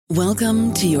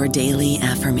Welcome to your daily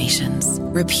affirmations.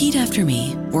 Repeat after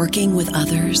me. Working with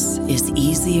others is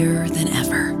easier than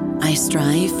ever. I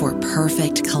strive for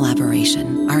perfect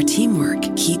collaboration. Our teamwork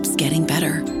keeps getting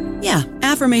better. Yeah,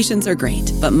 affirmations are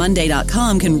great, but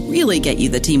Monday.com can really get you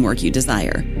the teamwork you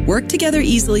desire. Work together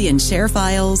easily and share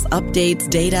files, updates,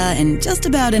 data, and just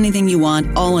about anything you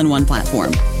want all in one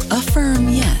platform. Affirm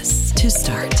yes to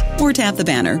start, or tap the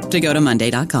banner to go to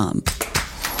Monday.com.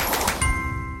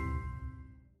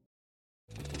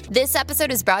 This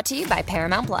episode is brought to you by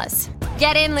Paramount Plus.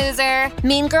 Get in, loser!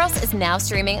 Mean Girls is now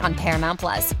streaming on Paramount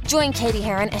Plus. Join Katie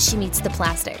Heron as she meets the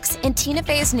plastics in Tina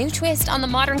Fey's new twist on the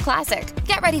modern classic.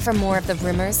 Get ready for more of the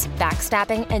rumors,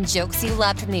 backstabbing, and jokes you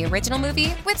loved from the original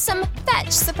movie with some fetch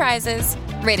surprises.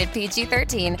 Rated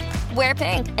PG-13. Wear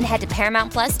pink and head to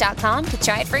ParamountPlus.com to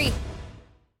try it free.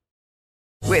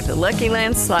 With the Lucky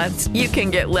Land Slots, you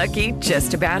can get lucky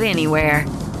just about anywhere.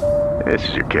 This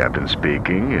is your captain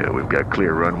speaking. We've got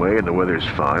clear runway and the weather's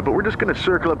fine, but we're just going to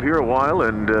circle up here a while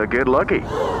and get lucky.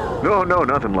 No,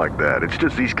 nothing like that. It's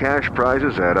just these cash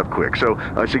prizes add up quick. So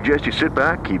I suggest you sit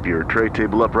back, keep your tray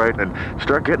table upright, and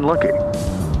start getting lucky.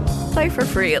 Play for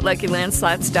free at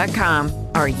LuckyLandSlots.com.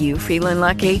 Are you feeling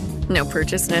lucky? No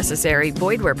purchase necessary.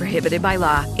 Void where prohibited by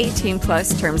law. 18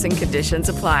 plus terms and conditions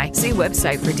apply. See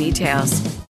website for details.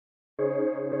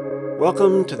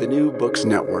 Welcome to the New Books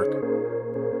Network.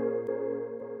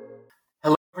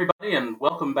 Everybody, and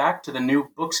welcome back to the New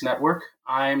Books Network.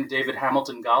 I'm David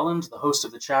Hamilton Golland, the host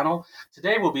of the channel.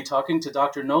 Today we'll be talking to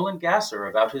Dr. Nolan Gasser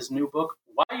about his new book,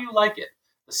 Why You Like It,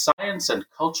 The Science and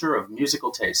Culture of Musical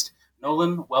Taste.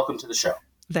 Nolan, welcome to the show.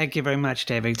 Thank you very much,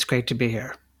 David. It's great to be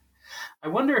here. I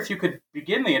wonder if you could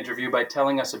begin the interview by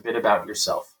telling us a bit about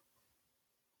yourself.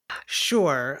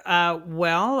 Sure.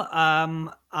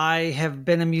 I have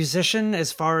been a musician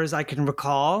as far as I can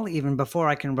recall, even before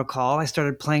I can recall. I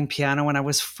started playing piano when I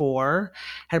was 4,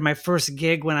 had my first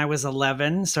gig when I was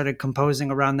 11, started composing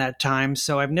around that time.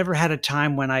 So I've never had a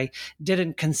time when I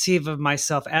didn't conceive of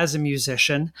myself as a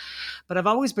musician, but I've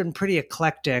always been pretty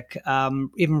eclectic,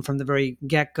 even from the very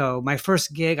get-go. My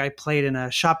first gig, I played in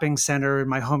a shopping center in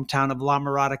my hometown of La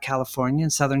Mirada, California, in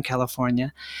Southern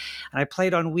California. And I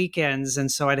played on weekends,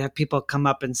 and so I'd have people come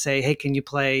up and say, hey, can you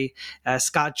play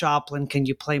Scott Joplin? Can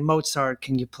you play Mozart?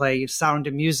 Can you play Sound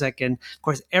of Music? And of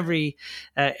course, every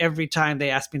time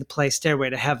they asked me to play Stairway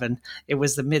to Heaven, it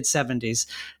was the mid-'70s.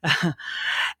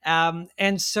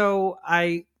 And so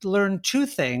I learned two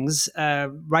things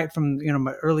right from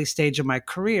my early stage of my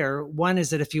career. One is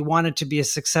that if you wanted to be a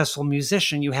successful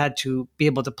musician, you had to be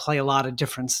able to play a lot of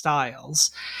different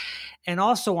styles. And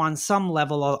also on some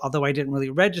level, although I didn't really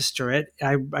register it,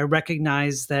 I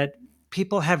recognize that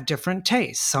people have different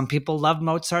tastes. Some people love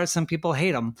Mozart, some people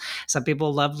hate him. Some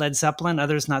people love Led Zeppelin,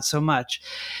 others not so much.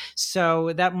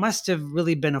 So that must have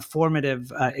really been a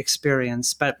formative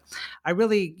experience. But I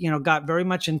really, got very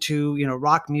much into,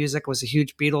 rock music. Was a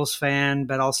huge Beatles fan,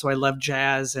 but also I loved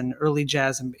jazz and early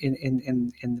jazz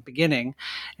in the beginning,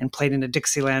 and played in a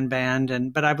Dixieland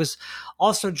band. But I was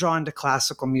also drawn to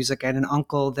classical music. I had an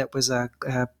uncle that was a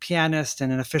pianist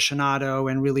and an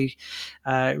aficionado, and really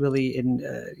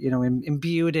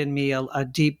imbued in me a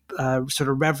deep sort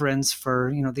of reverence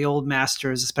for the old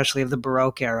masters, especially of the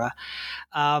Baroque era.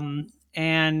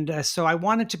 So I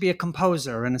wanted to be a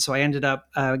composer, and so I ended up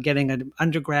getting an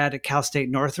undergrad at Cal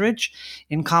State Northridge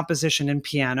in composition and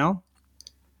piano,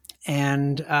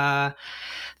 and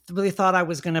really thought I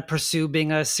was going to pursue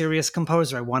being a serious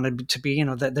composer. I wanted to be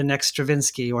the next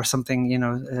Stravinsky or something,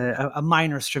 a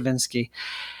minor Stravinsky.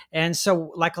 And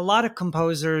so, like a lot of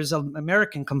composers,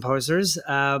 American composers,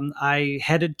 I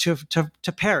headed to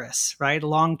Paris, right? A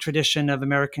long tradition of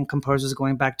American composers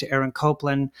going back to Aaron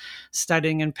Copland,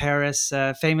 studying in Paris,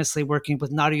 famously working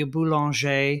with Nadia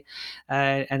Boulanger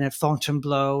and at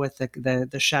Fontainebleau at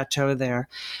the chateau there.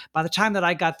 By the time that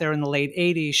I got there in the late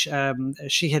 80s,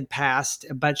 she had passed,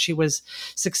 but she was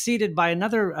succeeded by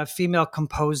another female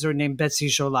composer named Betsy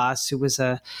Jolas, who was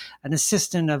an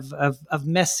assistant of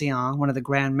Messiaen, one of the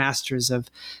grand masters of,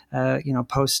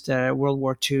 post World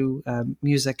War II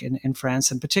music in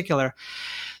France in particular.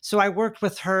 So I worked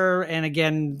with her, and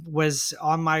again was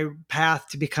on my path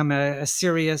to become a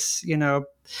serious,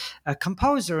 a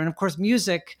composer. And of course,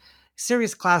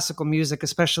 serious classical music,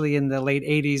 especially in the late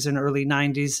 80s and early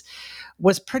 90s,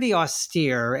 was pretty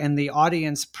austere and the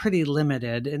audience pretty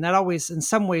limited. And that always, in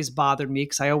some ways, bothered me,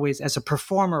 because I always, as a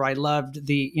performer, I loved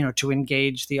to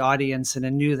engage the audience, and I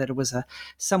knew that it was a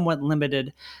somewhat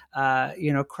limited,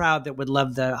 crowd that would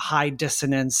love the high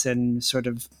dissonance and sort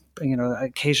of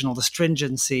occasional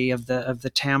astringency of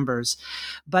the timbres.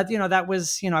 But, that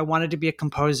was, I wanted to be a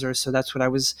composer, so that's what I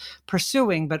was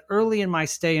pursuing. But early in my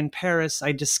stay in Paris,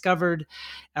 I discovered,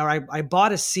 or I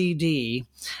bought a CD.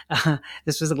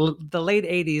 This was the late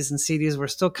 80s, and CDs were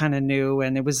still kind of new.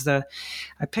 And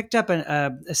I picked up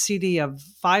a CD of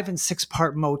 5 and 6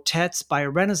 part motets by a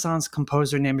Renaissance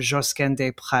composer named Josquin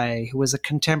des Prez, who was a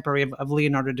contemporary of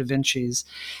Leonardo da Vinci's.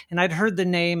 And I'd heard the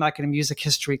name like in a music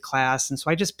history class. And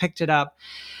so I just picked it up.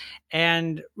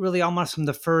 And really almost from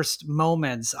the first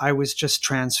moments, I was just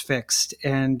transfixed.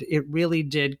 And it really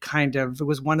did it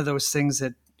was one of those things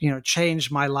that,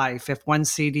 changed my life. If one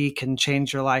CD can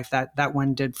change your life, that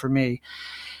one did for me.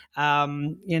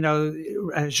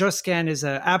 Josquin is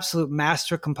an absolute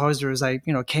master composer, as I,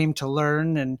 came to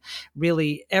learn, and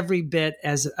really every bit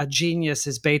as a genius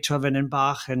as Beethoven and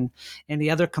Bach and any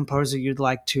other composer you'd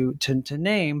like to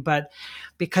name. But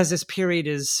because this period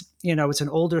is, it's an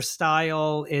older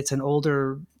style, it's an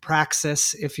older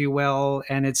praxis, if you will,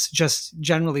 and it's just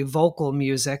generally vocal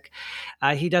music.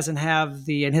 He doesn't have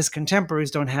and his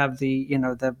contemporaries don't have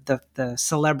the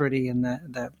celebrity and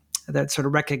that sort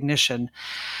of recognition.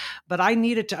 But I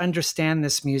needed to understand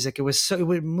this music.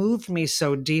 It moved me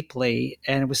so deeply,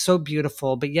 and it was so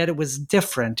beautiful, but yet it was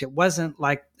different. It wasn't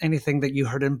like anything that you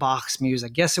heard in Bach's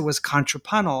music. Yes, it was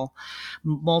contrapuntal,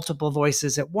 multiple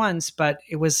voices at once, but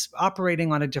it was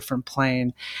operating on a different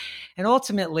plane. And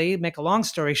ultimately, make a long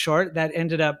story short, that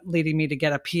ended up leading me to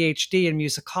get a PhD in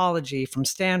musicology from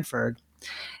Stanford.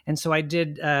 And so I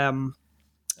did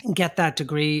get that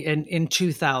degree in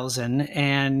 2000,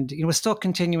 and was still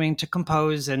continuing to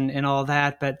compose and all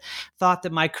that, but thought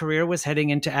that my career was heading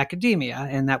into academia,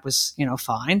 and that was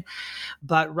fine.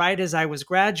 But right as I was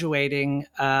graduating,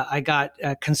 I got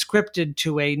conscripted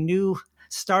to a new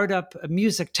startup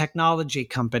music technology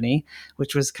company,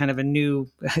 which was kind of a new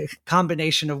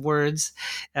combination of words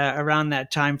around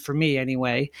that time for me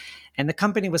anyway. And the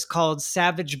company was called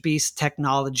Savage Beast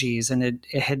Technologies, and it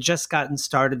had just gotten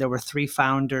started. There were 3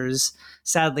 founders.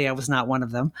 Sadly, I was not one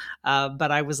of them,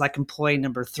 but I was like employee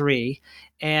number 3.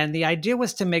 And the idea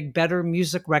was to make better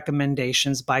music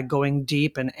recommendations by going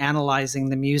deep and analyzing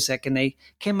the music. And they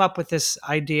came up with this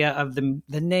idea of the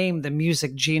name, the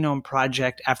Music Genome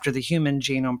Project, after the Human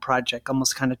Genome Project,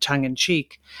 almost kind of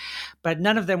tongue-in-cheek. But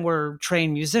none of them were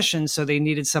trained musicians, so they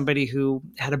needed somebody who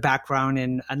had a background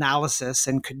in analysis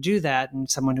and could do that, and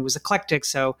someone who was eclectic.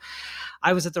 So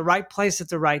I was at the right place at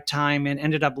the right time and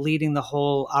ended up leading the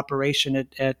whole operation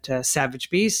at Savage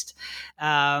Beast,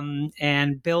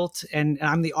 and built, and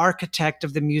I'm the architect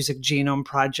of the Music Genome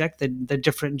Project, the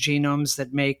different genomes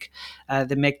that make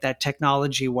that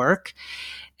technology work.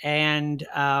 And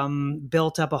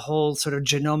built up a whole sort of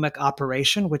genomic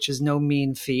operation, which is no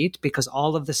mean feat, because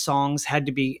all of the songs had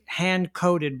to be hand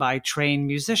coded by trained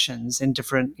musicians in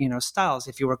different, styles.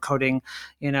 If you were coding,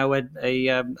 a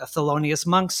Thelonious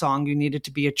Monk song, you needed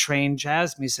to be a trained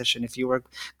jazz musician. If you were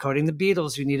coding the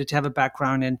Beatles, you needed to have a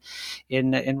background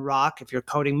in rock. If you're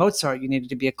coding Mozart, you needed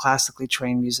to be a classically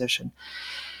trained musician.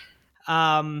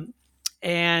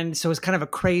 And so it was kind of a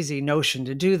crazy notion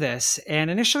to do this.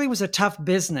 And initially it was a tough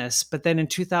business, but then in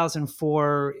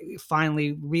 2004,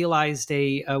 finally realized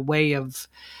a way of,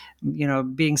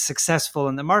 being successful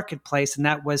in the marketplace. And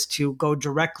that was to go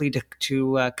directly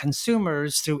to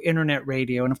consumers through internet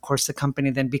radio. And of course, the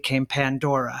company then became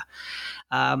Pandora,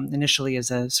 initially as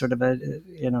a sort of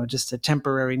just a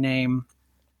temporary name,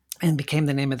 and became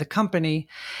the name of the company.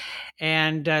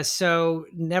 And so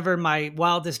never in my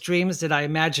wildest dreams did I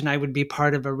imagine I would be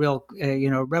part of a real,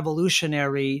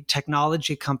 revolutionary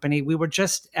technology company. We were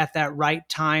just at that right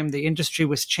time. The industry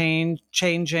was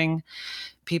changing.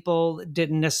 People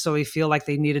didn't necessarily feel like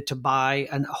they needed to buy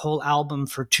a whole album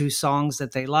for 2 songs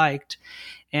that they liked.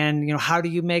 And, how do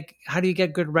you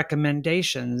get good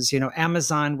recommendations?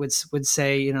 Amazon would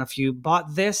say, if you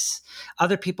bought this,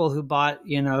 other people who bought,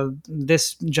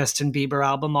 this Justin Bieber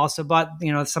album also bought,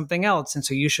 something else. And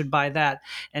so you should buy that,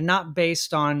 and not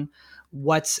based on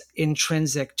what's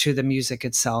intrinsic to the music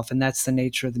itself. And that's the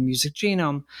nature of the music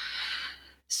genome.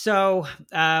 So,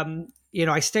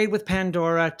 I stayed with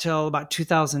Pandora till about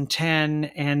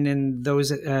 2010, and in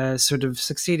those sort of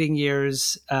succeeding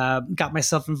years, got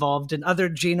myself involved in other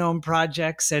genome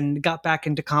projects and got back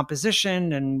into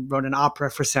composition and wrote an opera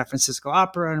for San Francisco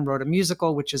Opera and wrote a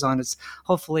musical, which is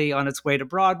hopefully on its way to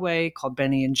Broadway, called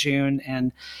Benny and June.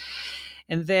 And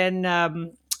then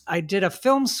I did a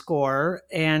film score,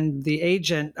 and the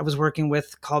agent I was working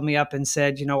with called me up and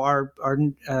said,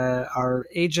 our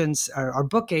agents, our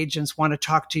book agents want to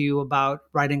talk to you about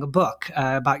writing a book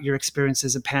about your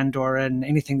experiences at Pandora and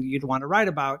anything that you'd want to write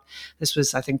about. This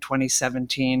was, I think,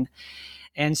 2017.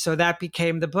 And so that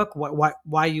became the book,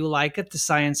 Why You Like It, The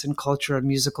Science and Culture of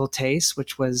Musical Taste,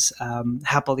 which was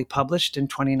happily published in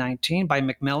 2019 by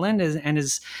Macmillan, and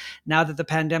is now that the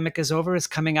pandemic is over, is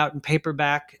coming out in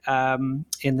paperback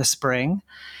in the spring.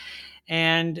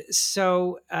 And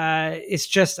so it's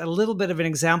just a little bit of an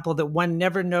example that one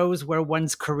never knows where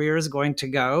one's career is going to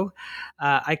go.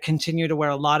 I continue to wear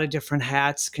a lot of different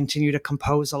hats, continue to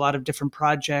compose a lot of different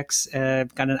projects.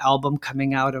 I've got an album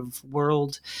coming out of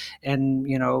world and,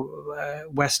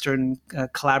 Western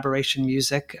collaboration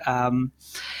music.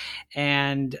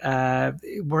 And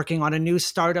working on a new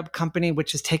startup company,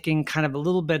 which is taking kind of a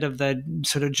little bit of the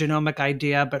sort of genomic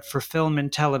idea, but for film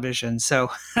and television. So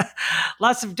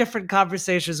lots of different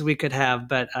conversations we could have,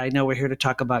 but I know we're here to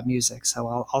talk about music,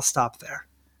 so I'll stop there.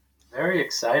 Very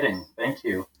exciting. Thank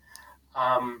you.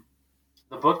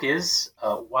 The book is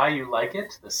Why You Like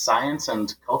It, The Science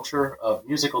and Culture of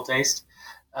Musical Taste.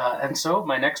 And so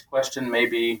my next question may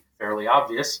be fairly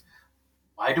obvious.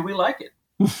 Why do we like it?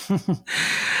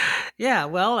 Yeah,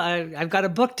 well, I've got a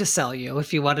book to sell you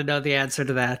if you want to know the answer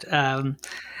to that.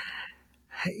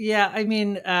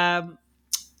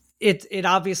 It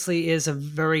obviously is a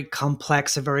very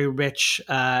complex, a very rich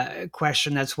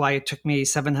question. That's why it took me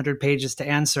 700 pages to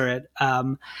answer it.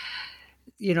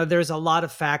 There's a lot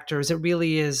of factors. It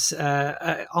really is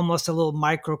almost a little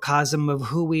microcosm of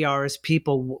who we are as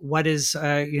people. What is,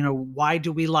 why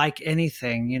do we like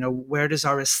anything? Where does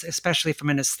especially from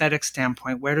an aesthetic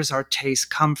standpoint, where does our taste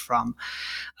come from?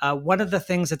 One of the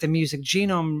things that the Music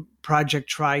Genome Project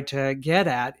tried to get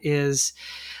at is,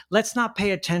 let's not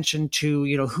pay attention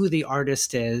to, who the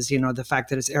artist is, the fact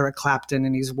that it's Eric Clapton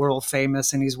and he's world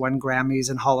famous and he's won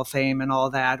Grammys and Hall of Fame and all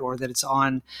that, or that it's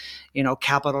on,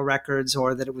 Capitol Records,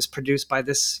 or that it was produced by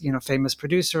this, famous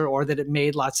producer, or that it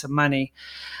made lots of money.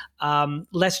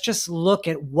 Let's just look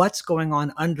at what's going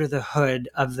on under the hood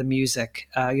of the music.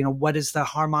 What is the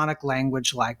harmonic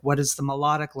language like? What is the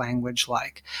melodic language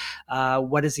like?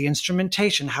 What is the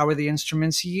instrumentation? How are the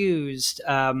instruments used?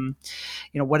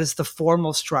 What is the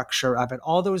formal structure of it?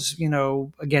 All those,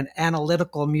 again,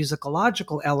 analytical,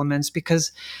 musicological elements,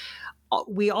 because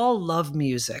we all love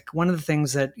music. One of the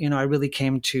things that, I really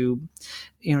came to,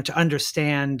 to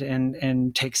understand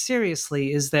and take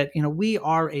seriously is that, we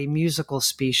are a musical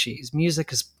species.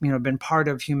 Music has, been part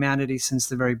of humanity since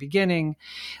the very beginning.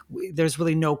 There's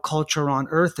really no culture on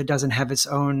earth that doesn't have its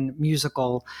own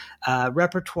musical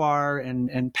repertoire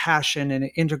and passion and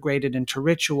integrated into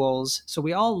rituals. So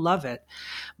we all love it.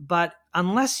 But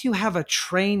unless you have a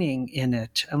training in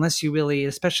it, unless you really,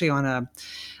 especially on a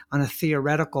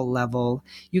theoretical level,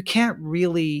 you can't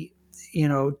really,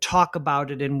 talk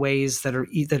about it in ways that are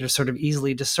sort of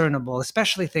easily discernible,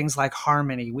 especially things like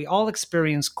harmony. We all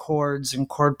experience chords and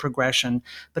chord progression,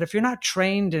 but if you're not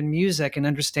trained in music and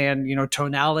understand,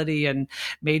 tonality and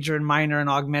major and minor and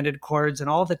augmented chords and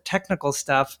all the technical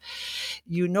stuff,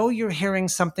 you're hearing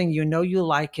something, you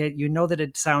like it, that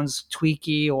it sounds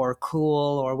tweaky or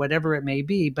cool or whatever it may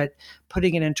be, but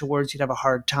putting it into words, you'd have a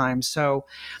hard time. So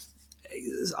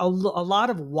a lot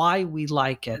of why we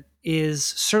like it is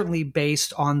certainly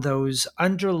based on those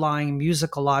underlying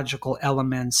musicological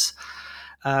elements.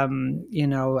 I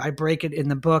break it in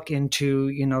the book into,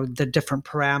 the different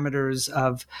parameters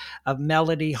of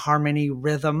melody, harmony,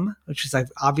 rhythm, which is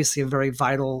obviously a very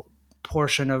vital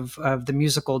portion of the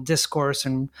musical discourse,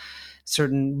 and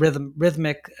certain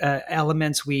rhythmic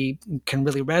elements we can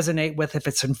really resonate with. If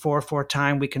it's in 4/4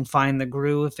 time, we can find the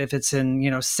groove. If it's in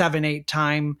 7/8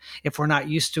 time, if we're not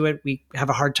used to it, we have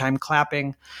a hard time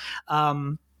clapping.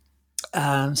 So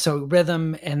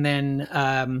rhythm, and then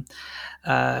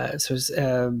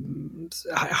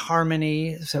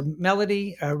harmony. So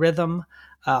melody, rhythm,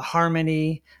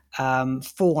 harmony,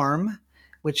 form,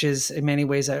 which is in many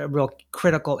ways a real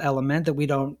critical element that we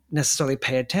don't necessarily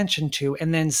pay attention to,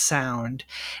 and then sound.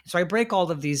 So I break all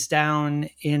of these down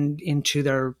into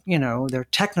their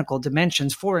technical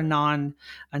dimensions for a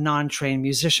non-trained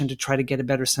musician, to try to get a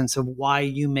better sense of why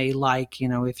you may like,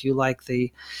 if you like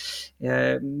the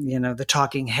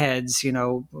Talking Heads,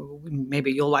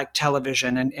 maybe you'll like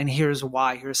television, and here's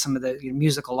why. Here's some of the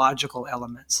musicological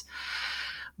elements.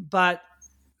 But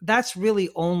that's really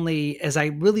only as I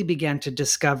really began to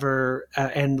discover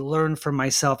and learn for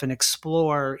myself and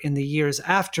explore in the years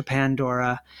after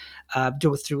Pandora,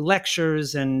 through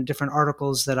lectures and different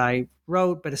articles that I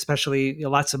wrote, but especially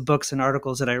lots of books and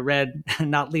articles that I read,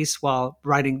 not least while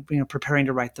writing, preparing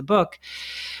to write the book,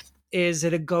 is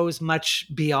that it goes much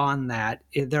beyond that.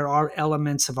 There are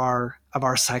elements of our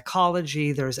our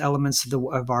psychology. There's elements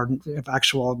of our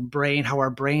actual brain, how our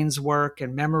brains work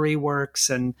and memory works,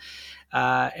 and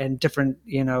different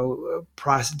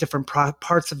parts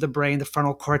of the brain, the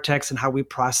frontal cortex, and how we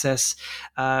process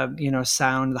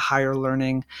sound, the higher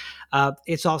learning.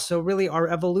 It's also really our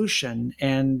evolution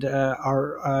and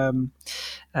our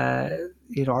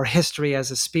history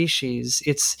as a species.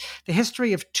 It's the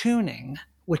history of tuning,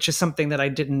 which is something that I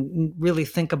didn't really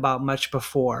think about much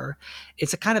before.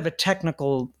 It's a kind of a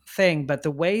technical thing, but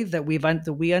the way that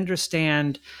we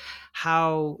understand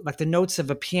how, like the notes of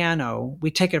a piano,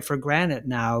 we take it for granted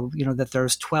now, that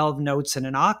there's 12 notes in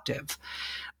an octave,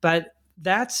 but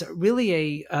that's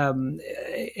really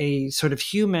a sort of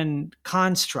human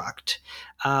construct,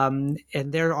 and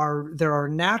there are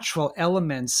natural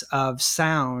elements of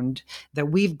sound that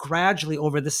we've gradually,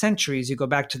 over the centuries, you go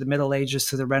back to the Middle Ages,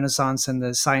 to the Renaissance and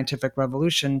the Scientific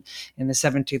Revolution in the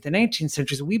 17th and 18th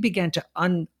centuries, we began to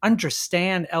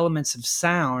understand elements of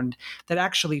sound that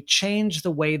actually changed the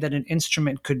way that an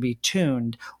instrument could be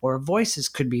tuned or voices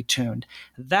could be tuned.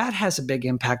 That has a big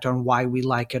impact on why we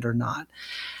like it or not.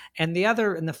 And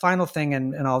the final thing,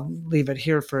 and I'll leave it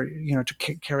here for to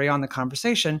carry on the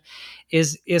conversation,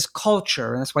 is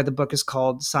culture, and that's why the book is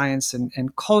called Science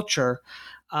and Culture.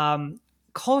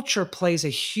 Culture plays a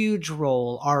huge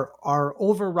role. Our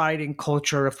overriding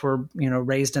culture, if we're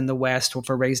raised in the West, or if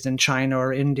we're raised in China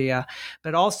or India,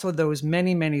 but also those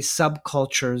many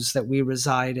subcultures that we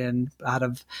reside in out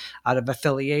of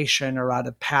affiliation or out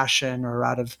of passion or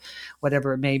out of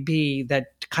whatever it may be, that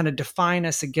kind of define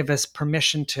us and give us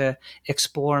permission to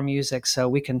explore music. So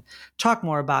we can talk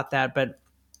more about that, but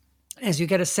as you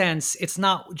get a sense, it's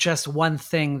not just one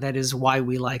thing that is why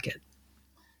we like it.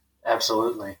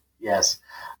 Absolutely. Yes.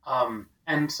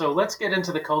 And so let's get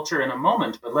into the culture in a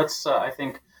moment, but let's, I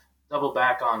think, double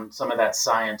back on some of that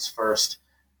science first.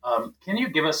 Can you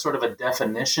give us sort of a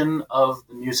definition of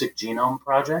the Music Genome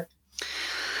Project?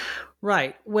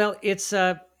 Right. Well, it's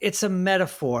a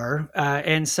metaphor,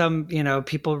 and some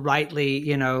people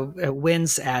rightly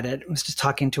wince at it. I was just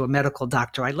talking to a medical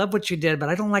doctor. I love what you did, but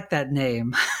I don't like that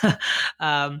name.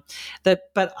 But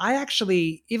I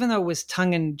actually, even though it was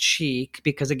tongue in cheek,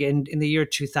 because again in the year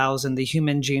 2000, the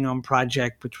Human Genome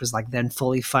Project, which was like then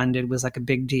fully funded, was like a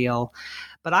big deal.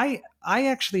 But I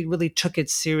actually really took it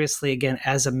seriously again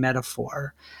as a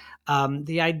metaphor.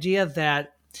 The idea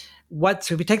that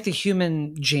so if we take the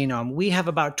human genome, we have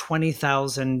about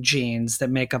 20,000 genes that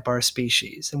make up our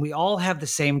species, and we all have the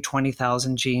same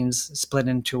 20,000 genes split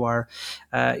into our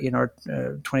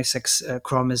 26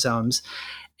 chromosomes.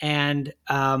 And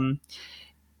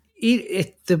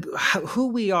who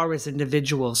we are as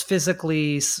individuals,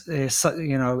 physically,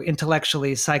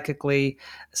 intellectually,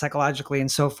 psychologically,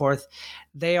 and so forth,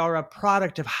 they are a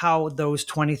product of how those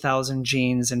 20,000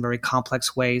 genes in very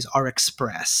complex ways are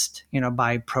expressed,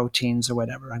 by proteins or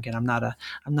whatever. Again, I'm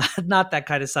not that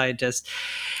kind of scientist.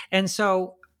 And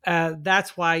so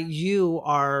that's why you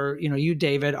are, you,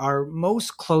 David, are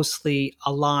most closely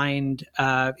aligned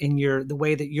in the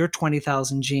way that your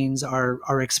 20,000 genes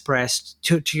are expressed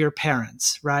to your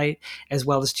parents, right? As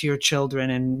well as to your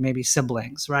children and maybe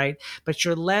siblings, right? But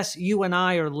you and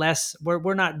I are less,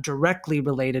 we're not directly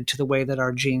related to the way that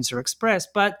our genes are expressed,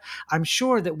 but I'm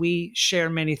sure that we share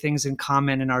many things in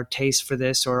common in our taste for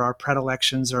this or our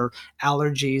predilections or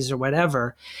allergies or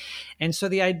whatever. And so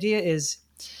the idea is,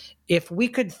 if we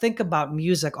could think about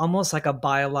music almost like a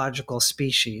biological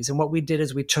species, and what we did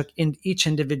is we took in each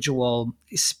individual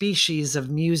species of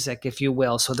music, if you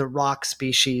will, so the rock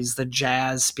species, the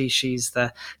jazz species,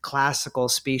 the classical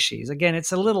species. Again,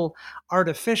 it's a little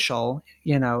artificial,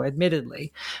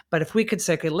 admittedly, but if we could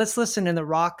say, okay, let's listen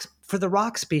for the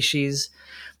rock species,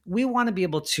 we want to be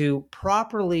able to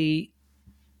properly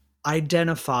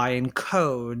identify and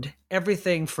code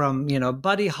everything from,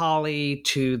 Buddy Holly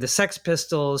to the Sex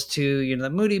Pistols to, the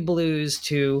Moody Blues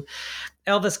to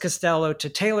Elvis Costello to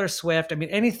Taylor Swift. I mean,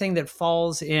 anything that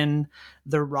falls in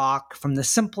the rock, from the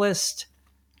simplest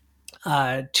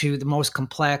to the most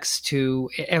complex, to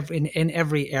in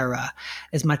every era,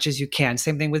 as much as you can.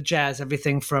 Same thing with jazz,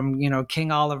 everything from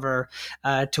King Oliver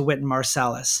to Wynton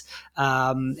Marsalis,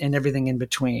 and everything in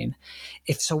between.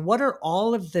 What are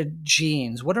all of the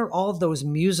genes? What are all of those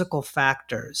musical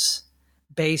factors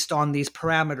based on these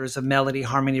parameters of melody,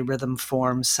 harmony, rhythm,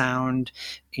 form, sound,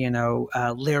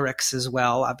 lyrics as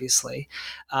well, obviously.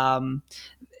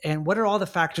 And what are all the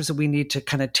factors that we need to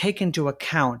kind of take into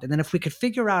account? And then if we could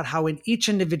figure out how in each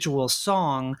individual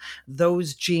song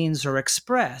those genes are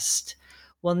expressed,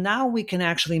 Well, now we can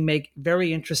actually make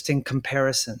very interesting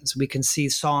comparisons. We can see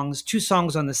two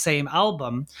songs on the same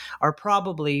album are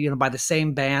probably, by the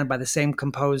same band, by the same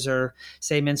composer,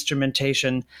 same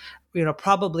instrumentation,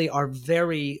 probably are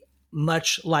very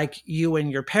much like you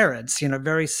and your parents,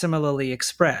 very similarly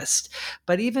expressed.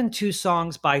 But even two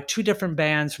songs by two different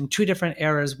bands from two different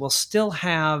eras will still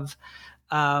have,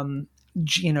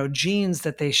 genes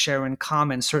that they share in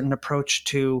common, certain approach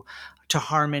to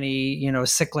harmony,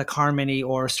 cyclic harmony,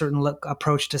 or a certain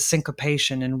approach to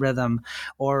syncopation and rhythm,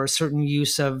 or a certain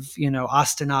use of,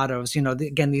 ostinatos,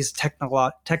 again, these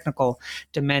technical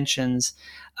dimensions.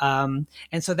 And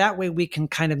so that way we can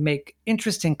kind of make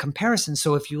interesting comparisons.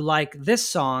 So if you like this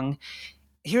song,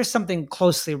 here's something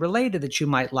closely related that you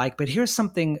might like, but here's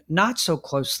something not so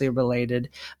closely related,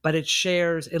 but it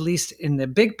shares, at least in the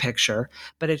big picture,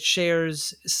 but it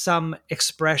shares some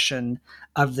expression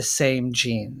of the same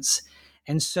genes.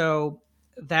 And so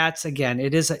that's, again,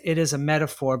 it is a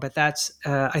metaphor, but that's,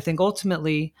 I think,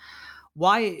 ultimately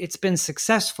why it's been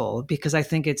successful, because I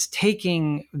think it's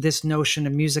taking this notion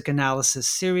of music analysis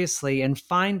seriously and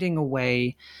finding a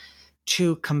way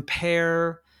to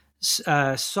compare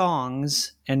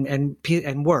songs and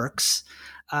works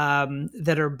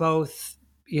that are both,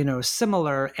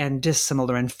 similar and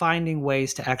dissimilar, and finding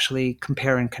ways to actually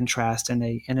compare and contrast in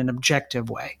an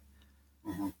objective way.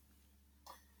 Mm-hmm.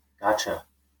 Gotcha.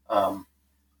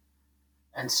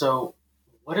 And so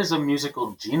what is a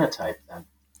musical genotype then?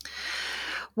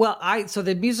 Well, so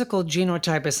the musical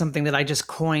genotype is something that I just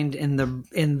coined in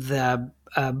the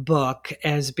book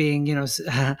as being,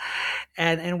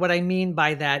 and what I mean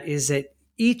by that is that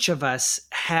each of us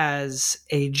has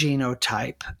a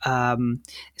genotype,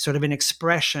 sort of an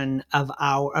expression of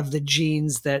the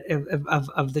genes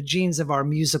of the genes of our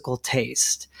musical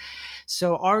taste.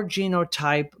 So our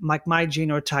genotype, like my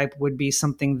genotype, would be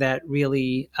something that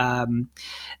really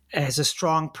has a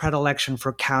strong predilection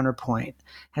for counterpoint,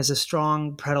 has a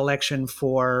strong predilection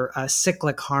for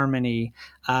cyclic harmony,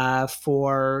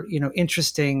 for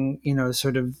interesting,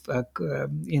 sort of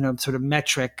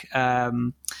metric,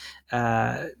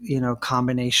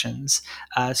 combinations,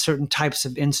 certain types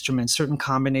of instruments, certain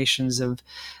combinations of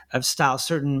styles,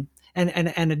 certain. And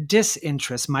a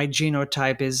disinterest. My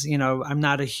genotype is, I'm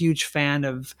not a huge fan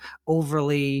of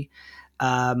overly,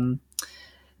 kind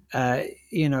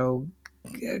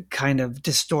of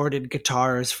distorted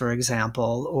guitars, for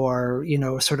example, or,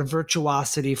 sort of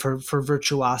virtuosity for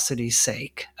virtuosity's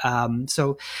sake.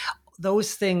 So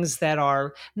those things that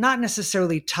are not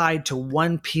necessarily tied to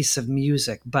one piece of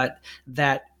music, but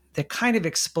that kind of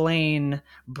explain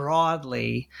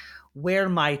broadly where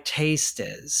my taste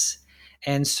is.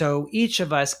 And so each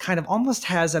of us kind of almost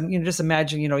has, just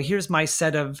imagine, here's my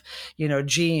set of,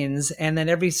 genes, and then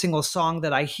every single song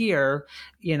that I hear,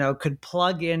 could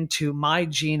plug into my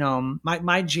genome,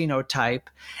 my genotype.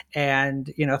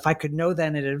 And, if I could know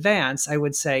that in advance, I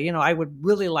would say, I would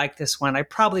really like this one. I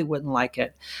probably wouldn't like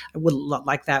it. I wouldn't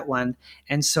like that one,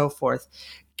 and so forth.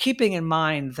 Keeping in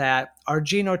mind that our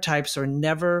genotypes are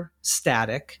never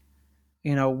static.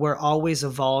 We're always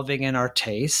evolving in our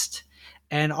taste.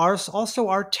 And our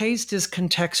taste is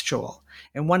contextual.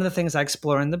 And one of the things I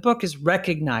explore in the book is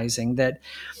recognizing that,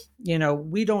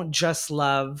 we don't just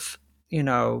love,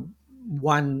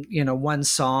 one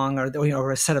song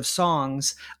or a set of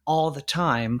songs all the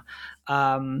time.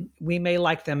 We may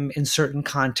like them in certain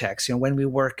contexts, when we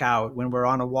work out, when we're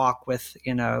on a walk with,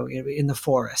 in the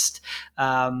forest,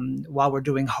 while we're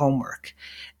doing homework.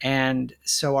 And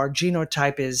so our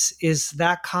genotype is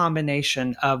that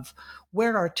combination of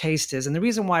where our taste is. And the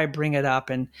reason why I bring it up,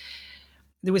 and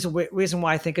the reason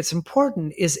why I think it's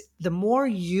important, is the more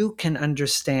you can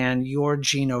understand your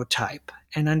genotype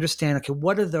and understand, okay,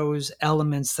 what are those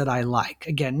elements that I like?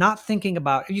 Again, not thinking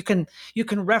about, you can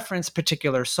reference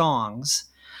particular songs,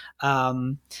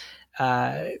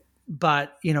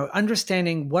 but,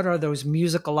 understanding what are those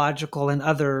musicological and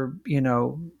other,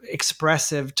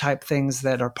 expressive type things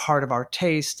that are part of our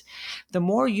taste, the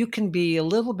more you can be a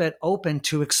little bit open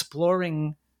to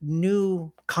exploring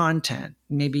new content,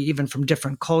 maybe even from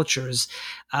different cultures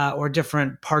or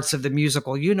different parts of the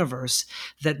musical universe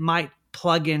that might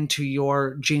plug into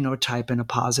your genotype in a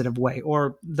positive way,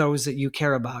 or those that you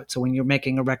care about. So when you're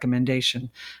making a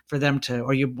recommendation for them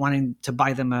or you're wanting to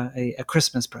buy them a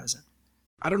Christmas present.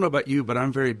 I don't know about you, but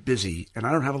I'm very busy and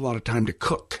I don't have a lot of time to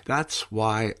cook. That's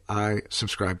why I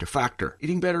subscribe to Factor.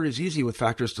 Eating better is easy with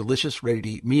Factor's delicious,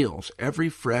 ready-to-eat meals. Every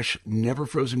fresh, never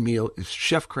frozen meal is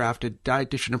chef-crafted,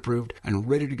 dietitian approved, and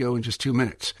ready to go in just 2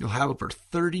 minutes. You'll have over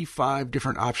 35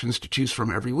 different options to choose from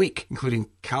every week,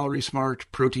 including Calorie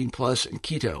Smart, Protein Plus, and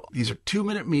Keto. These are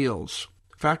 2-minute meals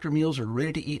Factor meals are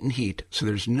ready to eat and heat, so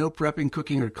there's no prepping,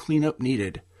 cooking, or cleanup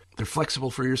needed. They're flexible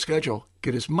for your schedule.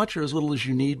 Get as much or as little as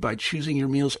you need by choosing your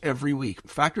meals every week.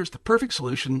 Factor is the perfect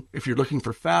solution if you're looking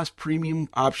for fast, premium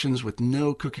options with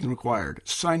no cooking required.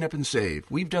 Sign up and save.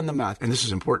 We've done the math, and this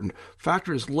is important.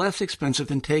 Factor is less expensive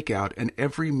than takeout, and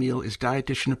every meal is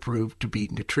dietitian approved to be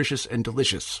nutritious and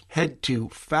delicious. Head to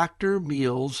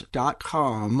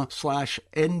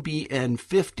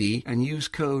factormeals.com/NBN50 and use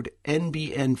code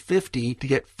NBN50 to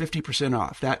get 50%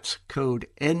 off. That's code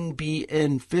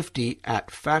NBN50 at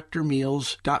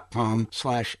factormeals.com/NBN50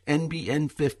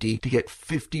 to get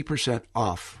 50%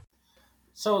 off.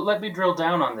 So let me drill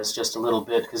down on this just a little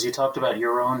bit, because you talked about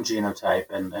your own genotype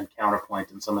and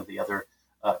counterpoint and some of the other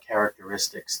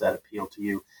characteristics that appeal to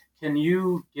you. Can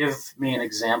you give me an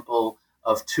example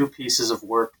of two pieces of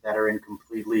work that are in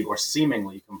completely or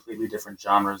seemingly completely different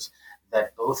genres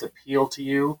that both appeal to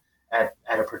you at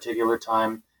a particular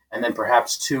time, and then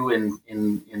perhaps two in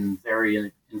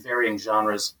varying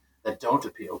genres that don't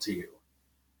appeal to you?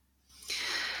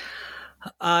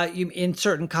 You in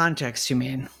certain contexts, you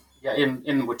mean? Yeah,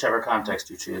 in whichever context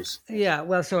you choose. Yeah,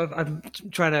 well, so I'm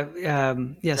trying to,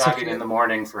 jogging in the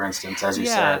morning, for instance, as you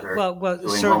said, or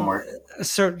doing homework.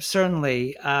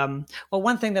 Certainly. Well,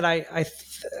 one thing that I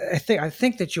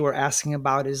think that you were asking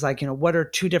about is, like, what are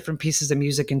two different pieces of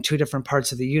music in two different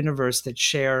parts of the universe that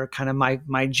share kind of my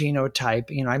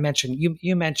genotype? I mentioned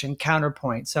you mentioned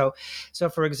counterpoint. So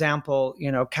for example,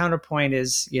 counterpoint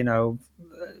is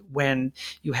when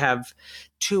you have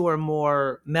two or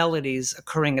more melodies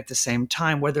occurring at the same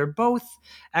time, where they're both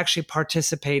actually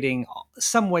participating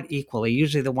somewhat equally.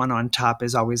 Usually the one on top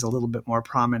is always a little bit more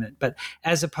prominent, but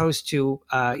as opposed to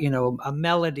a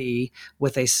melody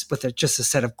with just a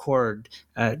set of chord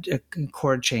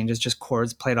changes, just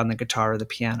chords played on the guitar or the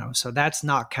piano. So that's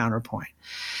not counterpoint.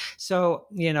 So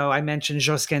I mentioned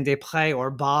Josquin des Prés or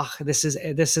Bach. This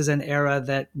is an era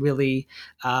that really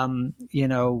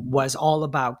was all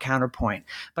about counterpoint.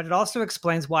 But it also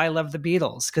explains why I love the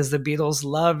Beatles, because the Beatles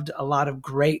loved a lot of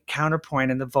great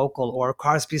counterpoint in the vocal, or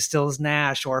Crosby, Stills,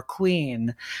 Nash, or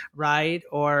Queen, right?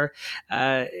 Or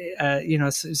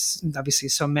obviously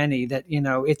so many that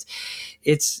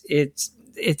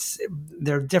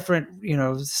they're different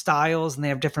styles, and they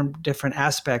have different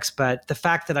aspects. But the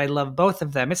fact that I love both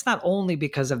of them, it's not only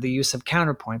because of the use of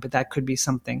counterpoint, but that could be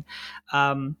something.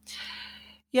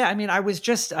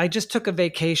 I just took a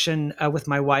vacation with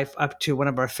my wife up to one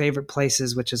of our favorite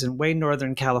places, which is in way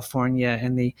northern California,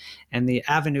 and the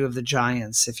Avenue of the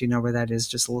Giants, if you know where that is,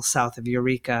 just a little south of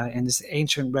Eureka, and this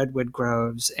ancient redwood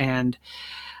groves. And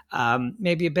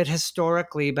maybe a bit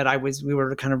historically, but we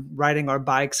were kind of riding our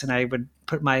bikes, and I would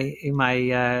put my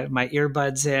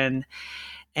earbuds in,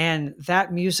 and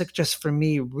that music just for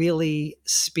me really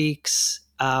speaks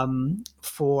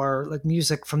for like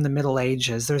music from the Middle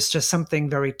Ages. There's just something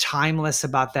very timeless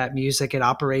about that music. It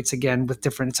operates again with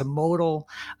it's a modal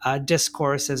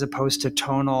discourse as opposed to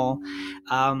tonal,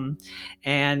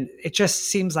 and it just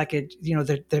seems like it.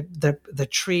 The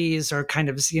trees are kind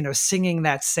of singing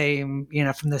that same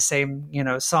from the same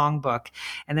songbook,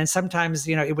 and then sometimes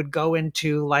it would go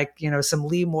into like some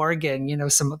Lee Morgan,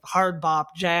 some hard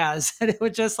bop jazz, and it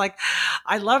would just like,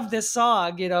 I love this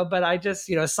song, but I just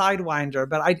Sidewinder.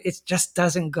 But it just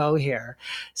doesn't go here.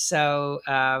 So,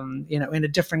 in a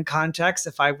different context,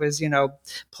 if I was,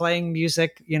 playing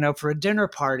music, for a dinner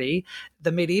party,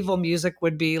 the medieval music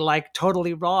would be like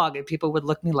totally wrong, and people would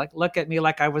look at me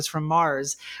like I was from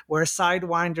Mars. Where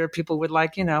Sidewinder, people would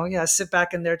sit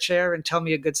back in their chair and tell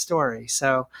me a good story.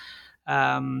 So,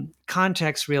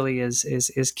 context really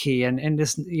is key, and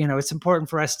this it's important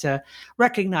for us to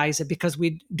recognize it, because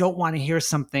we don't want to hear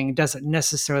something doesn't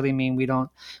necessarily mean we don't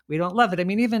love it. I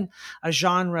mean, even a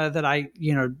genre that I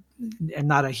am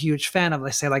not a huge fan of,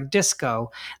 let's say like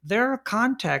disco, there are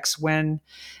contexts when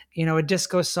a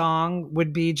disco song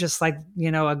would be just like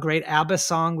a great ABBA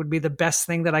song would be the best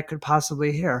thing that I could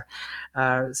possibly hear.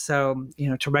 So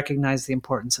to recognize the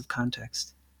importance of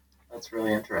context. That's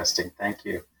really interesting. Thank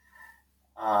you.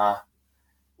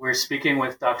 We're speaking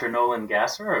with Dr. Nolan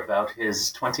Gasser about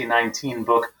his 2019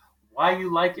 book, Why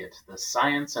You Like It, The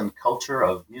Science and Culture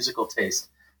of Musical Taste,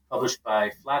 published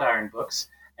by Flatiron Books.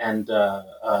 And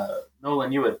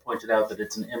Nolan, you had pointed out that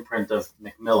it's an imprint of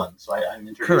Macmillan, so I'm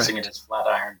introducing Correct. It as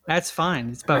Flatiron. That's fine.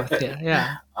 It's both.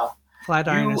 Yeah.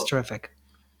 Flatiron is terrific.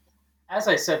 As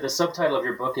I said, the subtitle of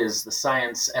your book is The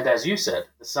Science, and as you said,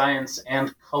 The Science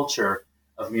and Culture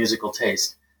of Musical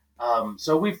Taste.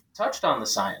 So we've touched on the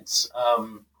science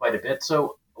quite a bit.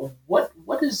 So what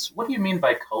do you mean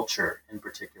by culture in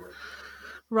particular?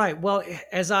 Right. Well,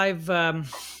 as I've,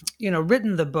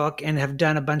 written the book and have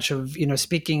done a bunch of,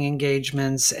 speaking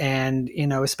engagements and,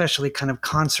 especially kind of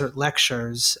concert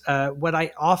lectures, what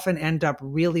I often end up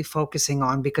really focusing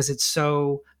on, because it's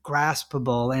so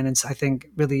graspable and it's, I think,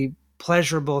 really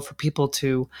pleasurable for people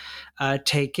to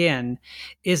take in,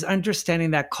 is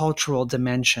understanding that cultural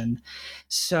dimension.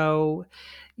 So,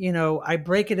 I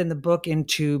break it in the book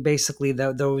into basically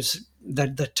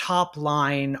the top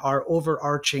line are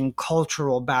overarching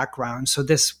cultural background. So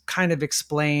this kind of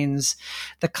explains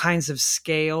the kinds of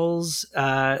scales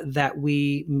that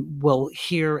we will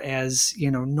hear as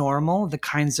normal, the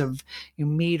kinds of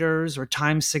meters or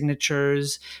time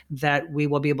signatures that we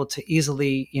will be able to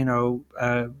easily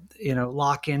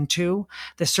lock into.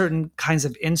 There's certain kinds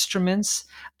of instruments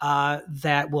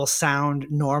that will sound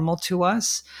normal to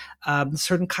us.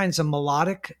 Certain kinds of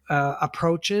melodic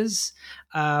approaches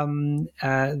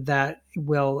that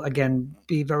will, again,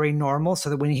 be very normal, so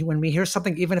that when we hear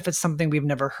something, even if it's something we've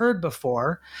never heard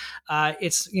before,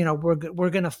 it's we're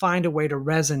going to find a way to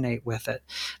resonate with it.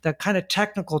 The kind of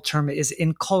technical term is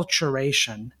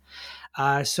enculturation.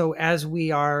 So as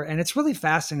we are, and it's really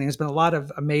fascinating, there's been a lot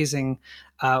of amazing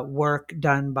work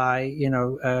done by,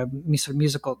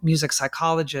 music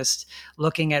psychologists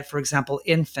looking at, for example,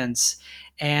 infants.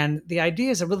 And the idea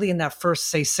is that really in that first,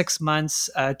 say, 6 months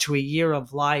to a year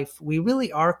of life, we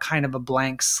really are kind of a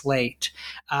blank slate.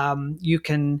 You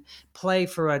can play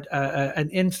for an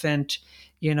infant,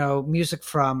 music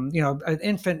from, an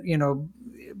infant,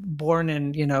 born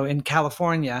in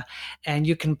California, and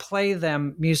you can play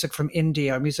them music from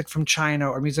India or music from China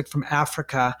or music from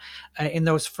Africa in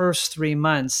those first 3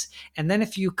 months. And then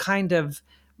if you kind of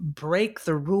break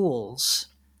the rules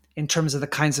in terms of the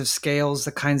kinds of scales,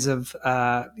 the kinds of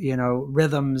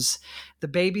rhythms, the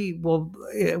baby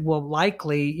will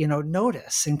likely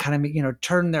notice and kind of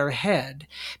turn their head,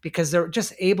 because they're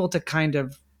just able to kind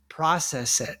of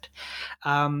process it.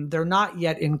 They're not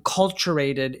yet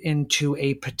enculturated into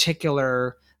a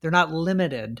particular, they're not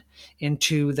limited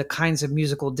into the kinds of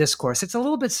musical discourse. It's a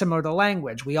little bit similar to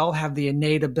language. We all have the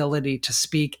innate ability to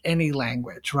speak any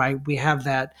language, right? We have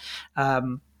that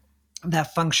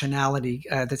that functionality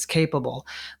that's capable.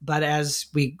 But as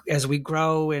we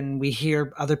grow and we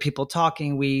hear other people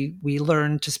talking, we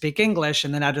learn to speak English,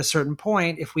 and then at a certain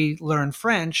point, if we learn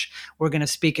French, we're going to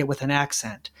speak it with an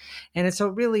accent. And so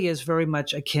it really is very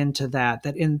much akin to that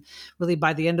in really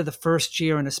by the end of the first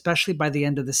year, and especially by the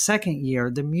end of the second year,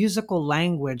 the musical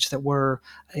language that we're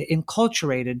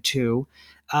enculturated to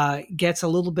gets a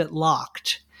little bit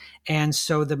locked. And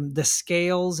so the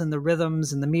scales and the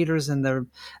rhythms and the meters and the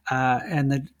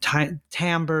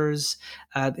timbres,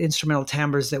 instrumental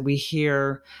timbres that we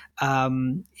hear,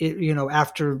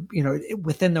 after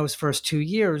within those first 2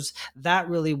 years, that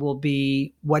really will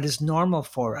be what is normal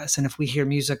for us. And if we hear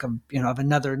music of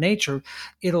another nature,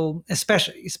 it'll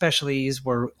especially as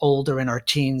we're older, in our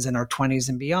teens and our 20s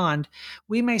and beyond,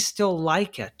 we may still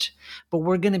like it, but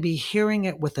we're going to be hearing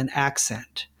it with an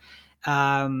accent.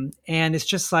 And it's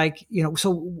just like,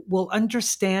 so we'll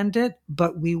understand it,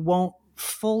 but we won't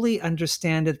fully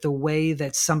understand it the way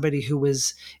that somebody who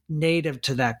is native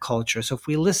to that culture. So if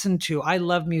we listen to, I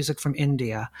love music from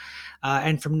India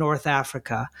and from North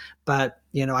Africa, but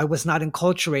I was not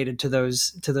enculturated to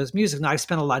those music. Now I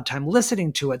spent a lot of time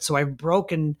listening to it, so I've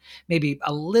broken maybe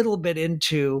a little bit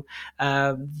into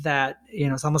that.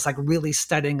 It's almost like really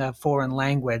studying a foreign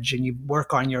language, and you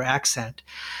work on your accent.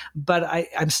 But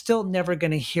I'm still never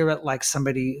going to hear it like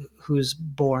somebody who's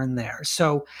born there.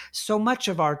 So much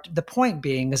of the point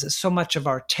being is that so much of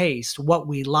our taste, what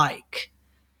we like.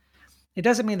 It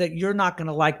doesn't mean that you're not going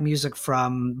to like music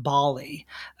from Bali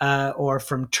or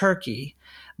from Turkey,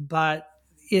 but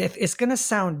if it's going to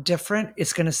sound different,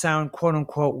 it's going to sound quote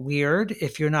unquote weird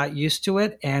if you're not used to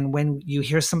it. And when you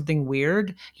hear something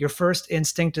weird, your first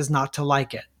instinct is not to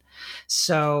like it.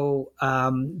 So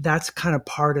that's kind of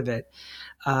part of it.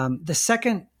 The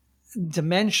second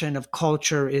dimension of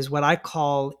culture is what I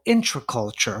call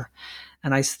intraculture.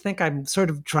 And I think I'm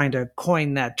sort of trying to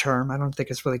coin that term. I don't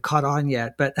think it's really caught on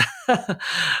yet, but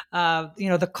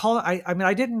the culture.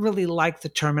 I didn't really like the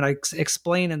term, and I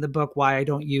explain in the book why I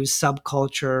don't use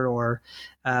subculture or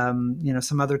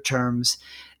some other terms.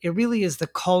 It really is the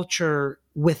culture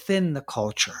within the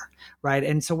culture, right?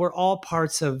 And so we're all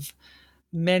parts of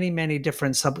many, many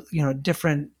different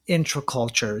different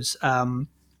intracultures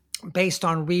based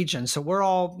on region. So we're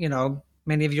all,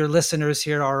 many of your listeners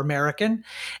here are American.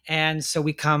 And so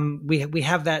we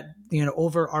have that,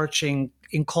 overarching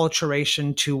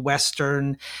enculturation to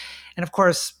Western. And of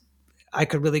course, I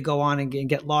could really go on and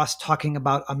get lost talking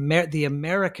about the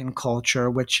American culture,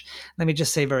 which, let me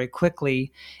just say very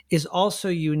quickly, is also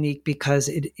unique because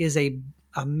it is a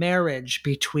marriage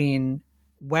between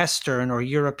Western or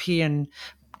European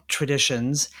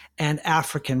traditions and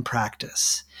African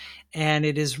practice. And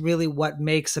it is really what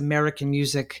makes American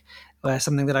music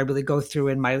something that I really go through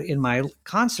in my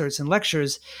concerts and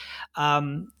lectures.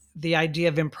 The idea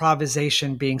of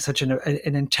improvisation being such an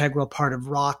integral part of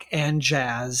rock and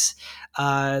jazz,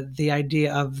 the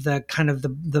idea of the kind of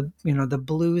the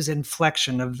blues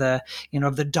inflection of the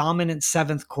dominant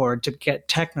seventh chord, to get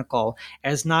technical,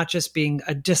 as not just being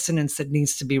a dissonance that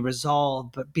needs to be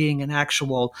resolved, but being an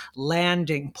actual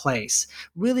landing place,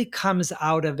 really comes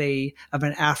out of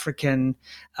an African,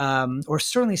 or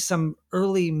certainly some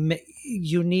early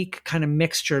unique kind of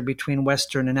mixture between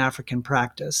Western and African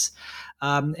practice.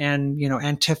 And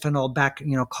antiphonal back,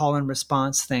 call and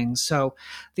response things. So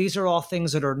these are all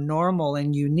things that are normal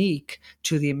and unique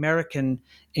to the American,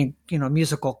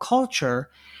 musical culture.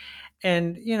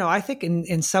 And, I think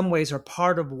in some ways are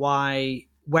part of why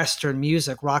Western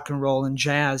music, rock and roll and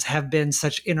jazz, have been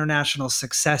such international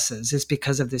successes, is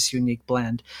because of this unique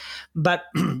blend. But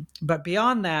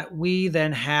beyond that, we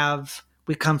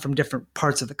come from different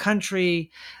parts of the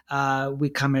country. We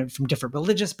come in from different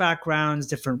religious backgrounds,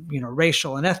 different,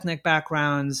 racial and ethnic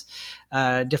backgrounds,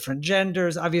 different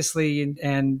genders, obviously,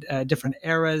 and different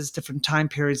eras, different time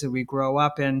periods that we grow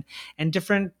up in, and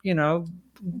different,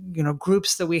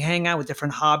 groups that we hang out with,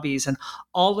 different hobbies, and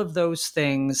all of those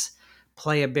things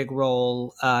play a big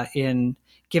role in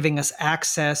giving us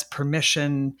access,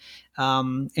 permission,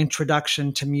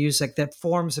 introduction to music that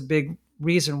forms a big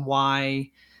reason why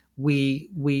we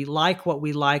like what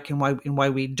we like and why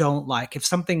we don't like. If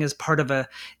something is part of an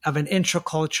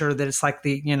intraculture that it's like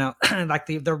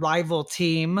the rival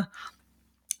team,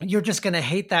 you're just going to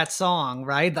hate that song,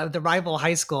 right? The rival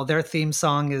high school, their theme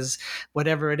song is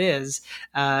whatever it is.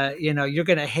 You're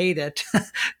going to hate it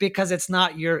because it's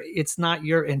not your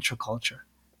intraculture.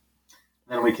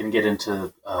 Then we can get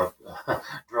into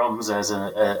drums as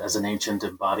an ancient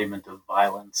embodiment of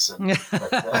violence.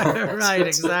 Right,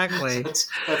 exactly.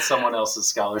 That's someone else's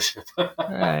scholarship.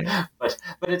 Right.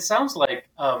 But it sounds like,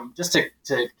 just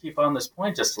to keep on this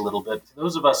point just a little bit, for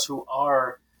those of us who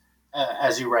are,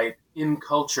 as you write,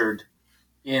 incultured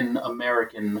in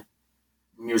American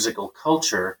musical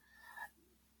culture,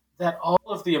 that all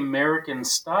of the American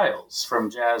styles, from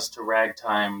jazz to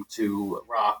ragtime to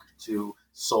rock to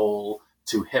soul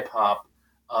to hip hop,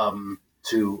 that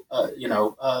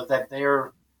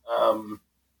they're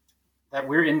that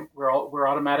we're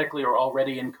automatically or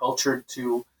already encultured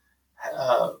to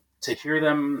hear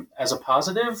them as a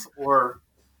positive, or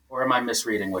am I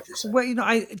misreading what you're saying?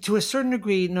 Well, to a certain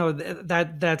degree, no,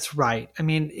 that's right. I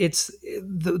mean, it's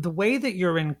the way that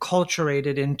you're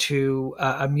enculturated into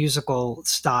a musical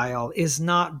style is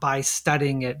not by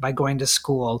studying it, by going to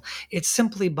school. It's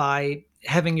simply by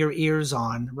having your ears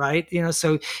on, right?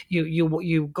 So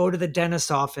you go to the dentist's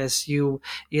office, you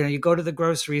go to the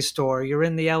grocery store, you're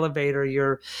in the elevator,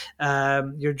 you're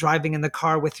driving in the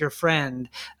car with your friend,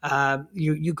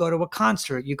 you go to a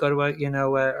concert, you go to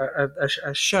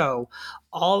a show,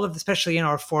 all of, especially in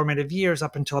our formative years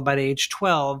up until about age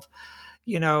 12,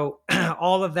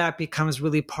 all of that becomes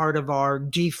really part of our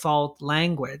default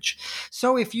language.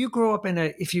 So if you grow up in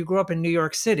New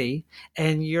York City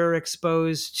and you're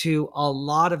exposed to a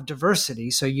lot of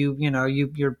diversity, so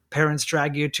your parents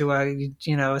drag you to a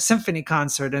symphony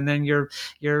concert, and then your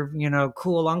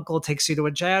cool uncle takes you to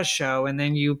a jazz show, and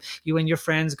then you and your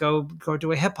friends go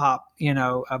to a hip hop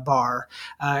a bar,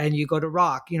 and you go to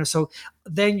rock, so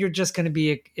then you're just going to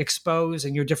be exposed,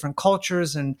 and your different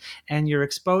cultures and your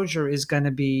exposure is going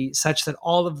to be such that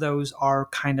all of those are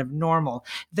kind of normal.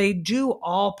 They do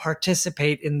all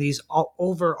participate in these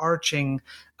overarching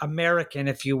American,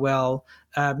 if you will,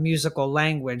 musical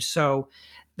language. So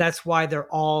that's why they're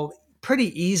all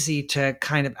pretty easy to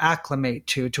kind of acclimate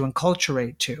to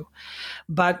enculturate to.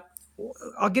 But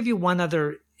I'll give you one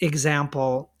other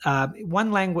example.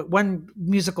 One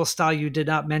musical style you did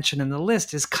not mention in the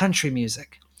list is country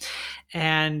music.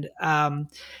 And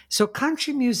so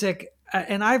country music,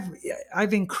 and I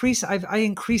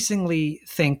increasingly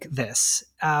think this.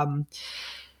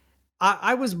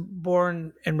 I was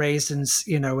born and raised in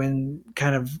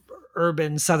kind of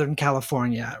urban Southern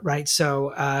California, right?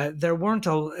 So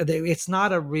it's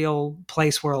not a real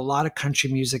place where a lot of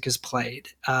country music is played.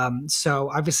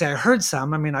 So obviously I heard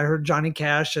some. I mean, I heard Johnny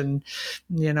Cash and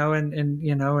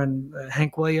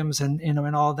Hank Williams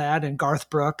and all that, and Garth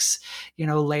Brooks,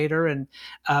 later.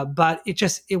 But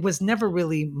it was never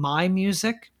really my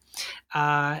music.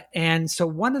 And so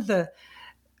one of the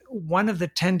one of the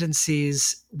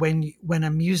tendencies when a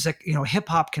music, hip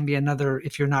hop can be another,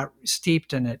 if you're not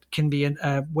steeped in it, can be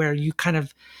where you kind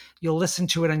of, you'll listen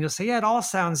to it and you'll say, yeah, it all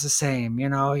sounds the same.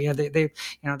 They're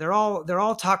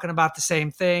all talking about the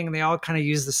same thing. And they all kind of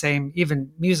use the same,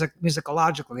 even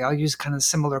musicologically, they all use kind of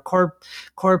similar chord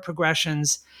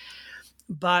progressions.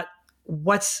 But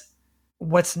what's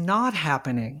not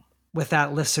happening with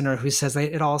that listener who says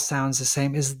it all sounds the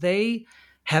same is they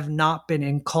have not been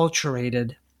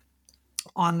enculturated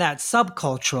on that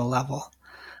subcultural level,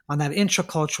 on that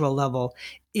intracultural level,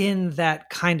 in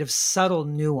that kind of subtle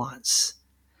nuance,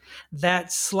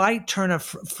 that slight turn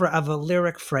of a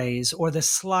lyric phrase, or the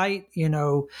slight,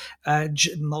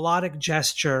 melodic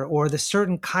gesture, or the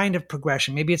certain kind of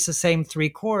progression. Maybe it's the same three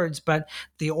chords, but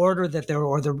the order that they're,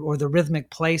 or the rhythmic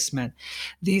placement.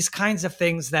 These kinds of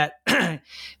things that,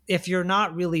 if you're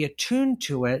not really attuned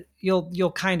to it,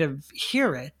 you'll kind of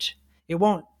hear it. You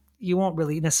won't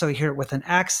really necessarily hear it with an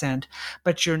accent,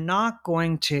 but you're not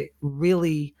going to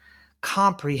really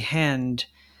comprehend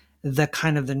the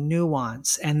kind of the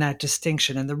nuance and that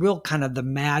distinction and the real kind of the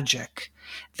magic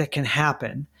that can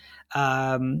happen.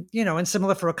 And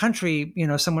similar for a country,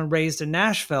 someone raised in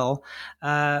Nashville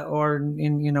or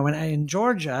in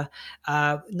Georgia,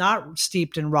 not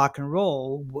steeped in rock and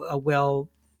roll, will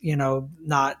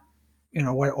not,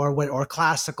 or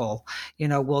classical,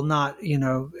 will not,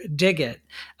 dig it,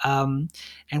 and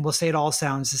will say it all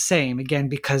sounds the same, again,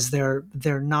 because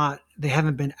they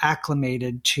haven't been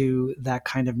acclimated to that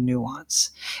kind of nuance.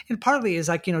 And partly is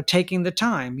like, taking the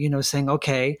time, saying,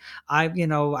 okay, I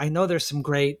know there's some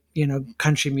great,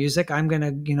 country music. I'm going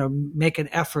to, make an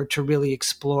effort to really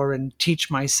explore and teach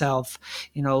myself,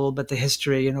 a little bit the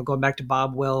history, going back to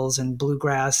Bob Wills and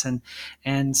bluegrass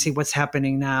and see what's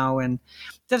happening now. And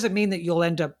it doesn't mean that you'll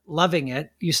end up loving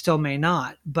it. You still may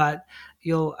not, but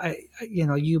you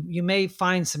may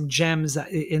find some gems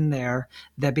in there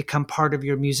that become part of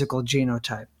your musical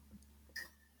genotype.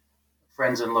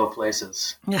 Friends in low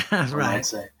places. Yeah, right. I'd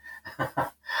say.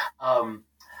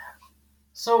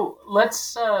 So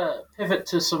let's pivot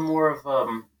to some more of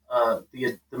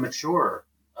the mature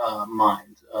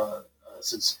mind,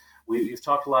 since we've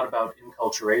talked a lot about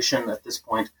inculturation at this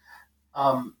point.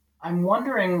 I'm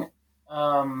wondering,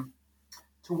 to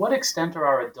what extent are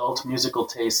our adult musical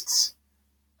tastes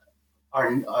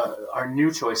our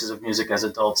new choices of music as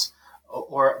adults,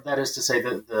 or that is to say,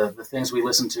 the things we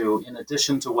listen to, in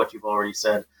addition to what you've already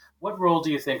said? What role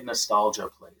do you think nostalgia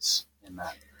plays in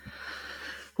that?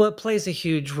 Well, it plays a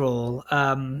huge role,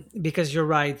 because you're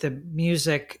right. The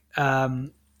music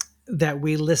that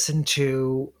we listen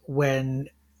to when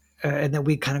and that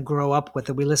we kind of grow up with,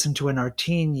 that we listen to in our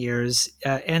teen years,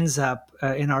 ends up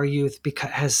in our youth,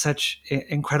 because has such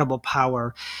incredible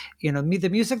power. The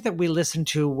music that we listen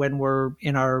to when we're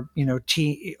in our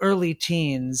early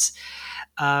teens,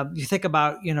 you think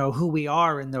about who we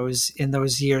are in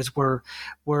those years. We're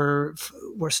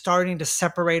starting to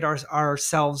separate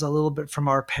ourselves a little bit from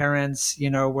our parents.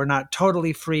 We're not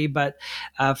totally free, but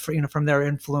from their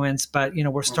influence. But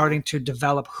we're starting to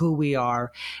develop who we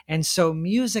are, and so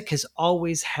music has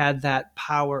always had that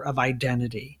power of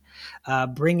identity,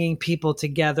 bringing people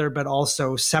together, but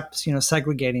also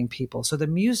segregating people. So the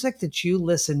music that you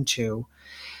listen to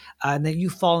and that you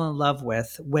fall in love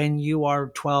with when you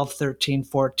are 12, 13,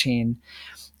 14,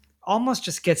 almost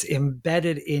just gets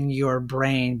embedded in your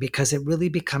brain, because it really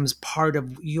becomes part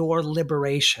of your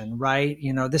liberation, right?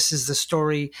 This is the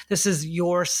story, this is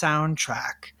your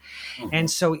soundtrack. Mm-hmm. And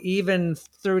so even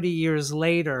 30 years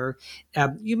later,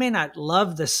 you may not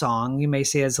love the song. You may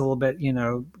say it's a little bit,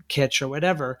 kitsch or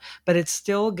whatever, but it's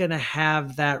still going to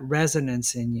have that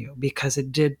resonance in you because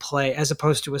it did play, as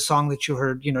opposed to a song that you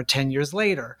heard, 10 years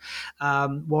later,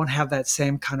 won't have that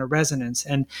same kind of resonance.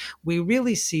 And we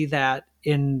really see that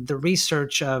in the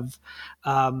research of,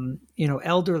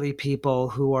 elderly people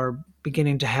who are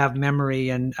beginning to have memory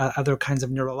and other kinds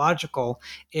of neurological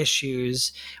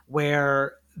issues,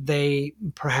 where they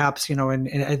perhaps, in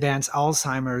advanced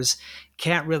Alzheimer's,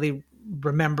 can't really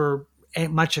remember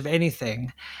much of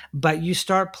anything, but you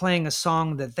start playing a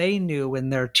song that they knew in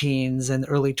their teens and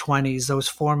early 20s, those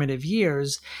formative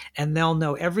years, and they'll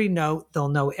know every note, they'll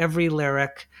know every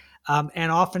lyric,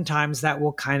 and oftentimes that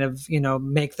will kind of,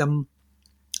 make them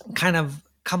kind of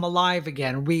come alive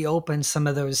again, reopen some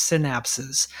of those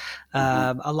synapses.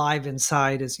 Alive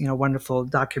Inside is, a wonderful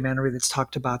documentary that's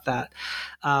talked about that.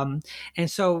 And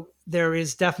so there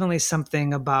is definitely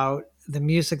something about the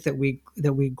music that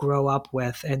we grow up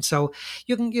with. And so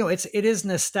you can, it is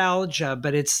nostalgia,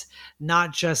 but it's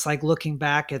not just like looking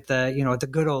back at the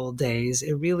good old days.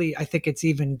 It really, I think it's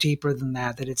even deeper than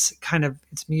that,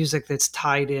 it's music that's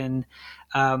tied in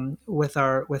with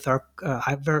our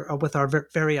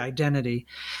very identity,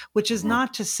 which is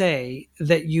not to say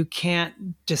that you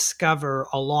can't discover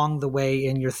along the way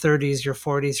in your 30s, your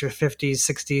 40s, your 50s,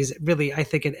 60s. Really, I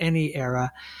think at any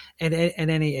era, at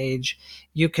any age,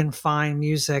 you can find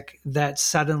music that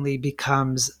suddenly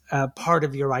becomes part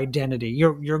of your identity,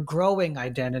 your growing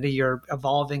identity, your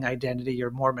evolving identity,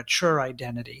 your more mature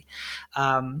identity,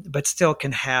 but still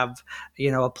can have,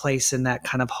 a place in that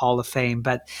kind of Hall of Fame.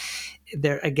 But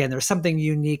there's something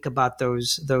unique about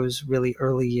those really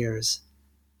early years.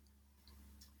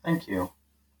 Thank you.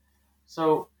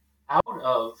 So, out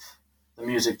of the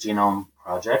Music Genome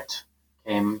Project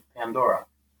came Pandora.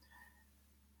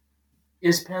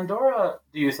 Is Pandora,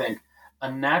 do you think,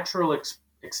 a natural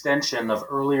extension of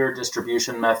earlier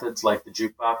distribution methods like the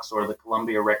jukebox or the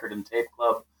Columbia Record and Tape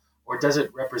Club, or does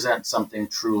it represent something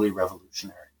truly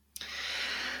revolutionary?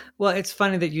 Well, it's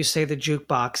funny that you say the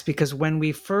jukebox, because when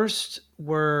we first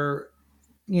were,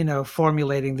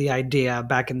 formulating the idea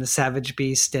back in the Savage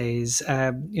Beast days,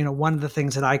 one of the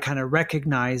things that I kind of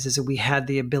recognized is that we had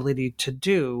the ability to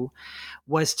do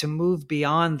was to move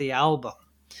beyond the album.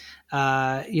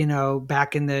 Back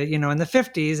in the, in the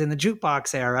 50s, in the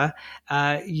jukebox era,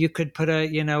 you could put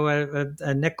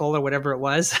a nickel or whatever it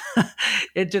was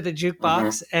into the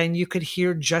jukebox, and you could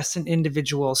hear just an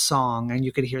individual song, and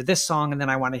you could hear this song, and then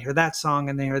I want to hear that song,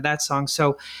 and then hear that song.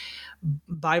 So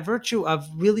by virtue of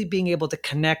really being able to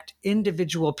connect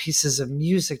individual pieces of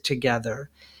music together,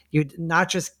 you not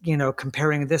just,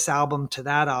 comparing this album to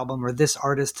that album or this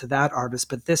artist to that artist,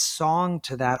 but this song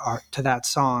to that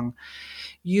song,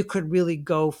 you could really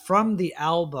go from the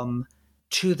album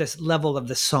to this level of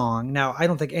the song. Now, I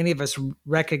don't think any of us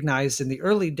recognized in the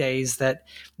early days that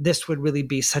this would really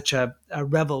be such a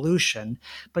revolution,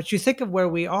 but you think of where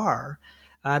we are,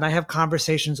 and I have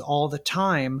conversations all the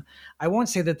time. I won't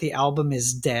say that the album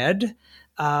is dead,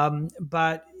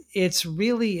 but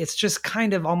it's just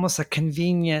kind of almost a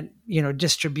convenient,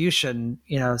 distribution,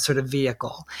 sort of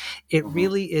vehicle. It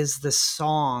really is the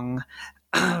song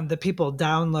that people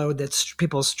download, that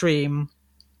people stream,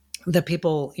 that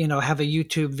people, have a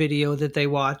YouTube video that they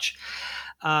watch.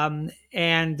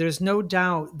 And there's no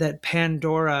doubt that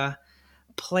Pandora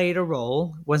played a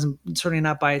role, wasn't certainly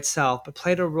not by itself, but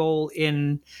played a role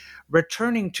in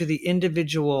returning to the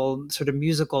individual sort of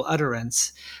musical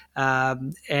utterance,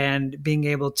 and being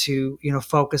able to,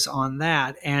 focus on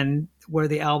that, and where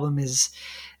the album is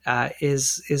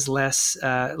less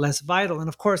vital. And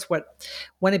of course,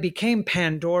 when it became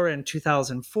Pandora in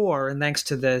 2004, and thanks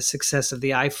to the success of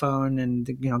the iPhone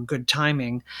and good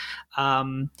timing,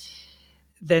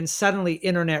 then suddenly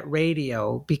internet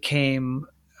radio became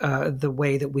the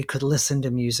way that we could listen to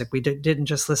music. We didn't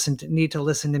just need to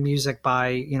listen to music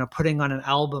by, putting on an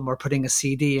album or putting a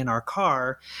CD in our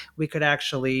car. We could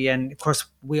actually, and of course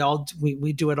we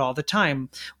do it all the time,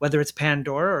 whether it's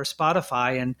Pandora or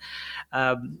Spotify. And,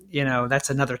 that's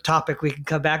another topic we can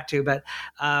come back to, but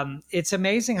it's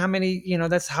amazing how many,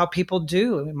 that's how people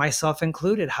do, myself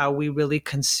included, how we really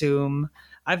consume.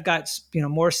 I've got,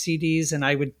 more CDs than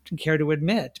I would care to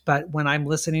admit, but when I'm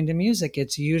listening to music,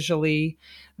 it's usually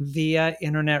via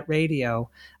internet radio,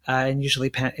 and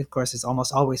usually, of course, it's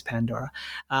almost always Pandora.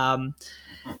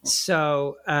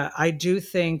 So I do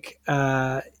think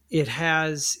it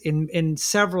has, in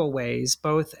several ways,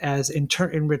 both as in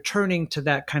returning to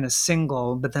that kind of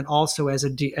single, but then also as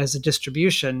a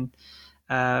distribution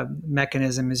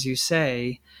mechanism, as you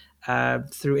say,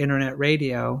 through internet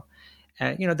radio.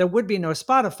 There would be no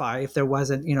Spotify if there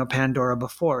wasn't, Pandora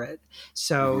before it.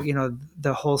 So,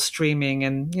 the whole streaming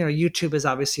and, YouTube is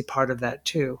obviously part of that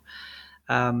too.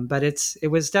 But it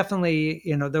was definitely,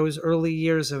 those early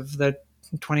years of the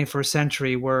 21st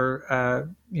century were,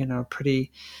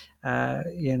 pretty,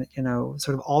 sort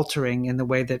of altering in the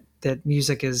way that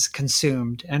music is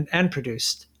consumed and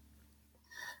produced.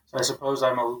 So I suppose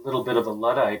I'm a little bit of a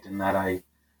Luddite in that I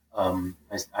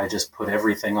just put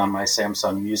everything on my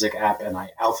Samsung Music app and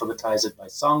I alphabetize it by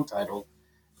song title,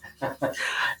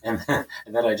 and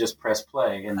then I just press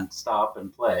play and stop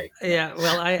and play. Yeah,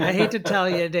 well, I hate to tell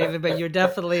you, David, but you're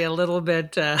definitely a little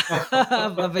bit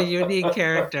of a unique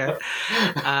character.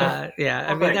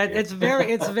 It's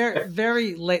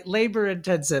very labor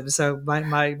intensive. So my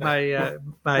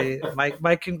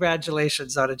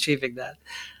congratulations on achieving that.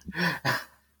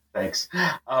 Thanks.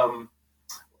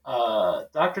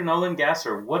 Dr. Nolan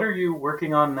Gasser, what are you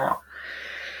working on now?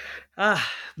 A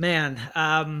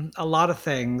lot of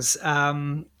things.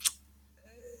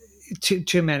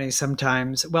 Too many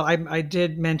sometimes. Well, I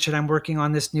did mention I'm working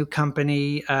on this new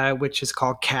company, which is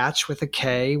called Catch with a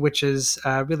K, which is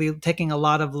really taking a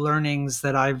lot of learnings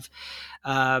that I've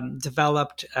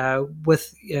developed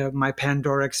with my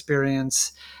Pandora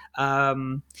experience.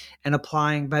 And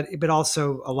applying, but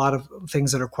also a lot of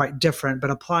things that are quite different, but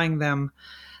applying them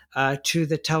to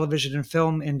the television and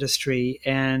film industry.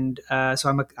 And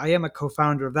so I am a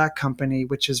co-founder of that company,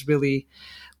 which is really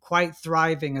quite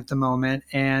thriving at the moment,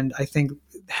 and I think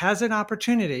has an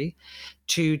opportunity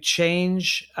to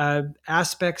change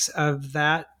aspects of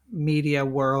that media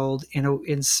world in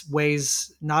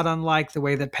ways not unlike the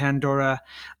way that Pandora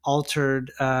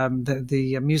altered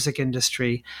the music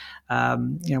industry. I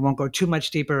won't go too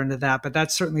much deeper into that, but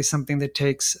that's certainly something that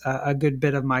takes a good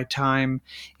bit of my time,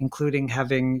 including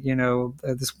having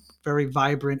this very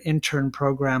vibrant intern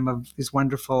program of these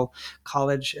wonderful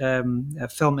college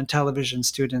film and television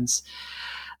students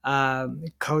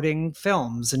coding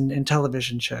films and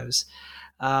television shows.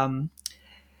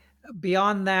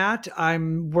 Beyond that,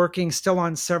 I'm working still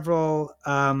on several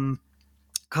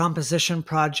composition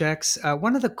projects.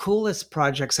 One of the coolest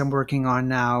projects I'm working on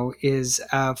now is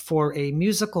for a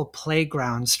musical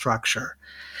playground structure.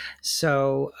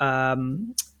 So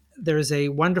there's a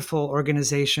wonderful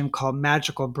organization called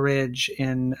Magical Bridge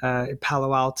in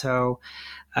Palo Alto,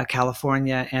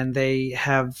 California, and they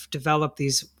have developed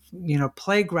these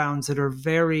playgrounds that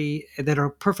are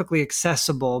perfectly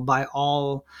accessible by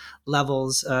all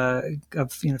levels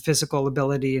of physical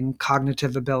ability and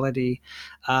cognitive ability,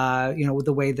 with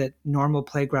the way that normal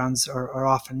playgrounds are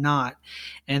often not.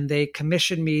 And they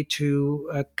commissioned me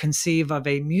to conceive of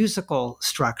a musical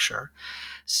structure.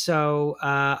 So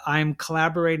I'm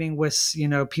collaborating with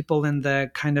people in the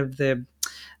kind of the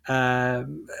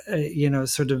in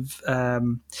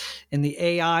the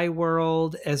AI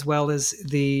world, as well as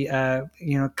the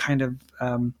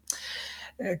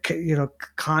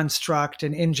construct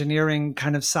and engineering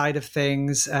kind of side of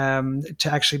things, to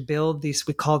actually build these.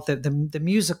 We call it the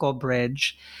musical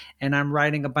bridge, and I'm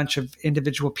writing a bunch of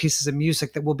individual pieces of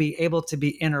music that will be able to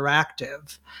be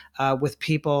interactive with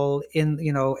people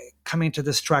coming to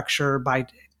the structure by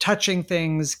touching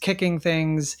things, kicking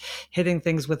things, hitting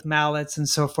things with mallets and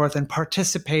so forth, and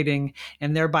participating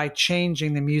and thereby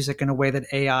changing the music in a way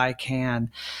that AI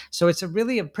can. So it's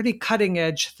really a pretty cutting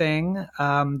edge thing.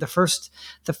 The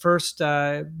first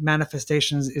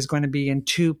manifestation is going to be in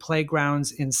 2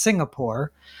 playgrounds in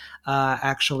Singapore,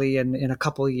 actually in a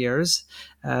couple of years,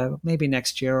 maybe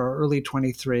next year or early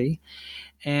 23.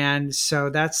 And so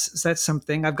that's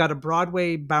something. I've got a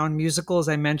Broadway-bound musical, as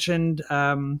I mentioned.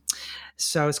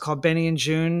 So it's called Benny and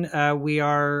June. We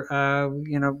are,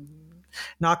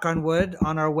 knock on wood,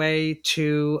 on our way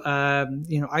to,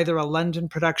 either a London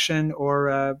production or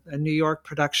a New York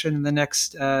production in the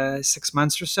next 6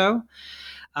 months or so.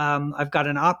 I've got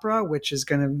an opera, which is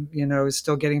going to, is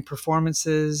still getting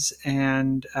performances,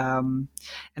 and then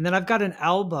I've got an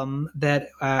album that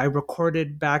I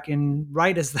recorded back in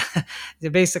right as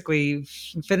basically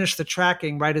finished the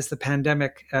tracking right as the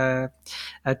pandemic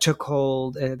took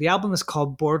hold. The album is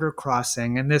called Border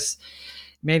Crossing, and this,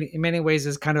 in many ways,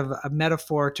 is kind of a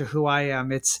metaphor to who I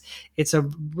am. It's a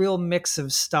real mix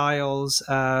of styles,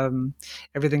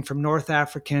 everything from North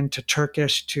African to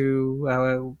Turkish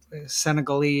to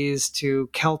Senegalese to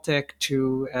Celtic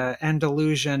to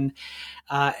Andalusian,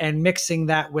 and mixing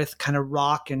that with kind of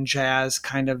rock and jazz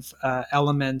kind of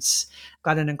elements.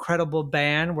 Got an incredible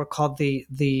band. We're called the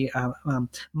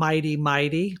Mighty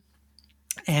Mighty.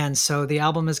 And so the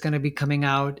album is going to be coming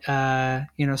out, going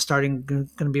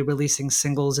to be releasing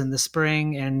singles in the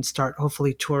spring and start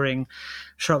hopefully touring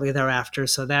shortly thereafter.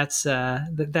 So that's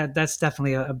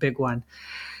definitely a big one.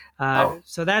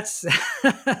 So that's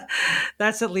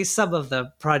that's at least some of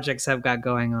the projects I've got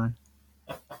going on.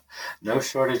 No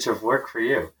shortage of work for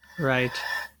you. Right.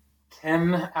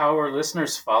 Can our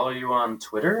listeners follow you on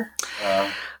Twitter?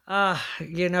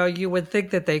 You would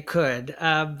think that they could.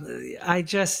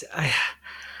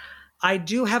 I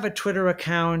do have a Twitter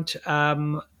account.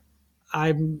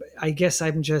 I guess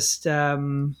I'm just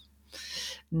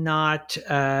not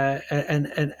a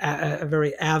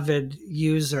very avid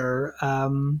user,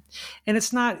 and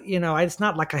it's not it's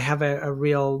not like I have a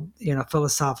real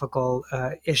philosophical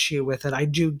issue with it. I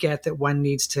do get that one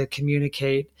needs to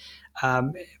communicate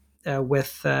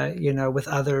with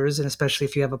others, and especially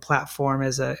if you have a platform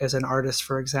as an artist,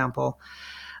 for example.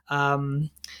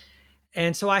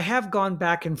 And so I have gone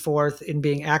back and forth in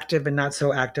being active and not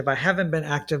so active. I haven't been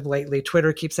active lately.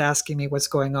 Twitter keeps asking me what's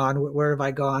going on. Where have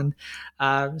I gone?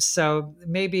 So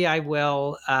maybe I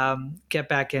will get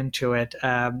back into it.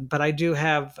 But I do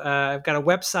have, I've got a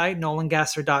website,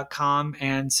 nolangasser.com.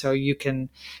 And so you can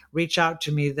reach out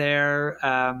to me there,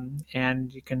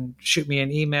 and you can shoot me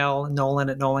an email,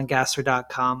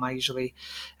 nolan@nolangasser.com. I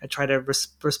try to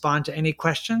respond to any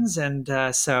questions. And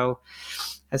so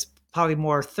that's probably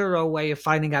more thorough way of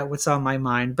finding out what's on my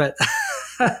mind, but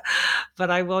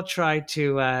but I will try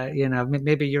to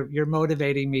maybe you're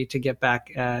motivating me to get back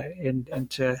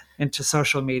into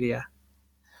social media.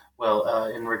 Well,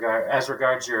 as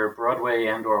regards your Broadway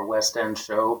and/or West End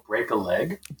show, Break a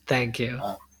Leg. Thank you,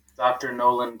 Dr.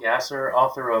 Nolan Gasser,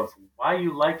 author of Why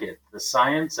You Like It: The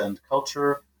Science and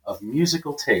Culture of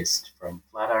Musical Taste, from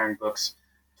Flatiron Books,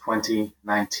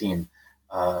 2019.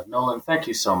 Nolan, thank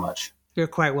you so much. You're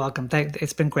quite welcome.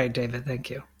 It's been great, David. Thank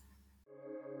you.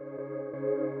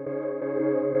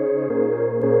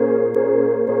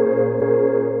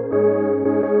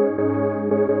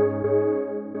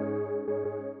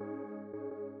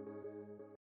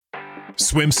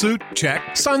 Swimsuit? Check.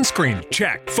 Sunscreen?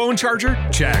 Check. Phone charger?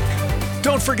 Check.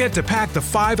 Don't forget to pack the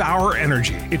 5-Hour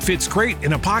Energy. It fits great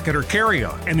in a pocket or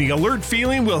carry-on, and the alert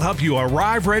feeling will help you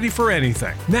arrive ready for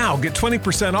anything. Now get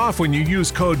 20% off when you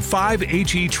use code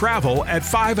 5HETRAVEL at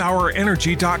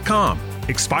 5hourenergy.com.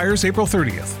 Expires April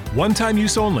 30th. One-time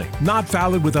use only. Not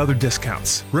valid with other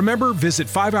discounts. Remember, visit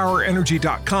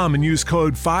 5hourenergy.com and use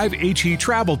code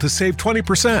 5HETRAVEL to save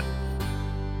 20%.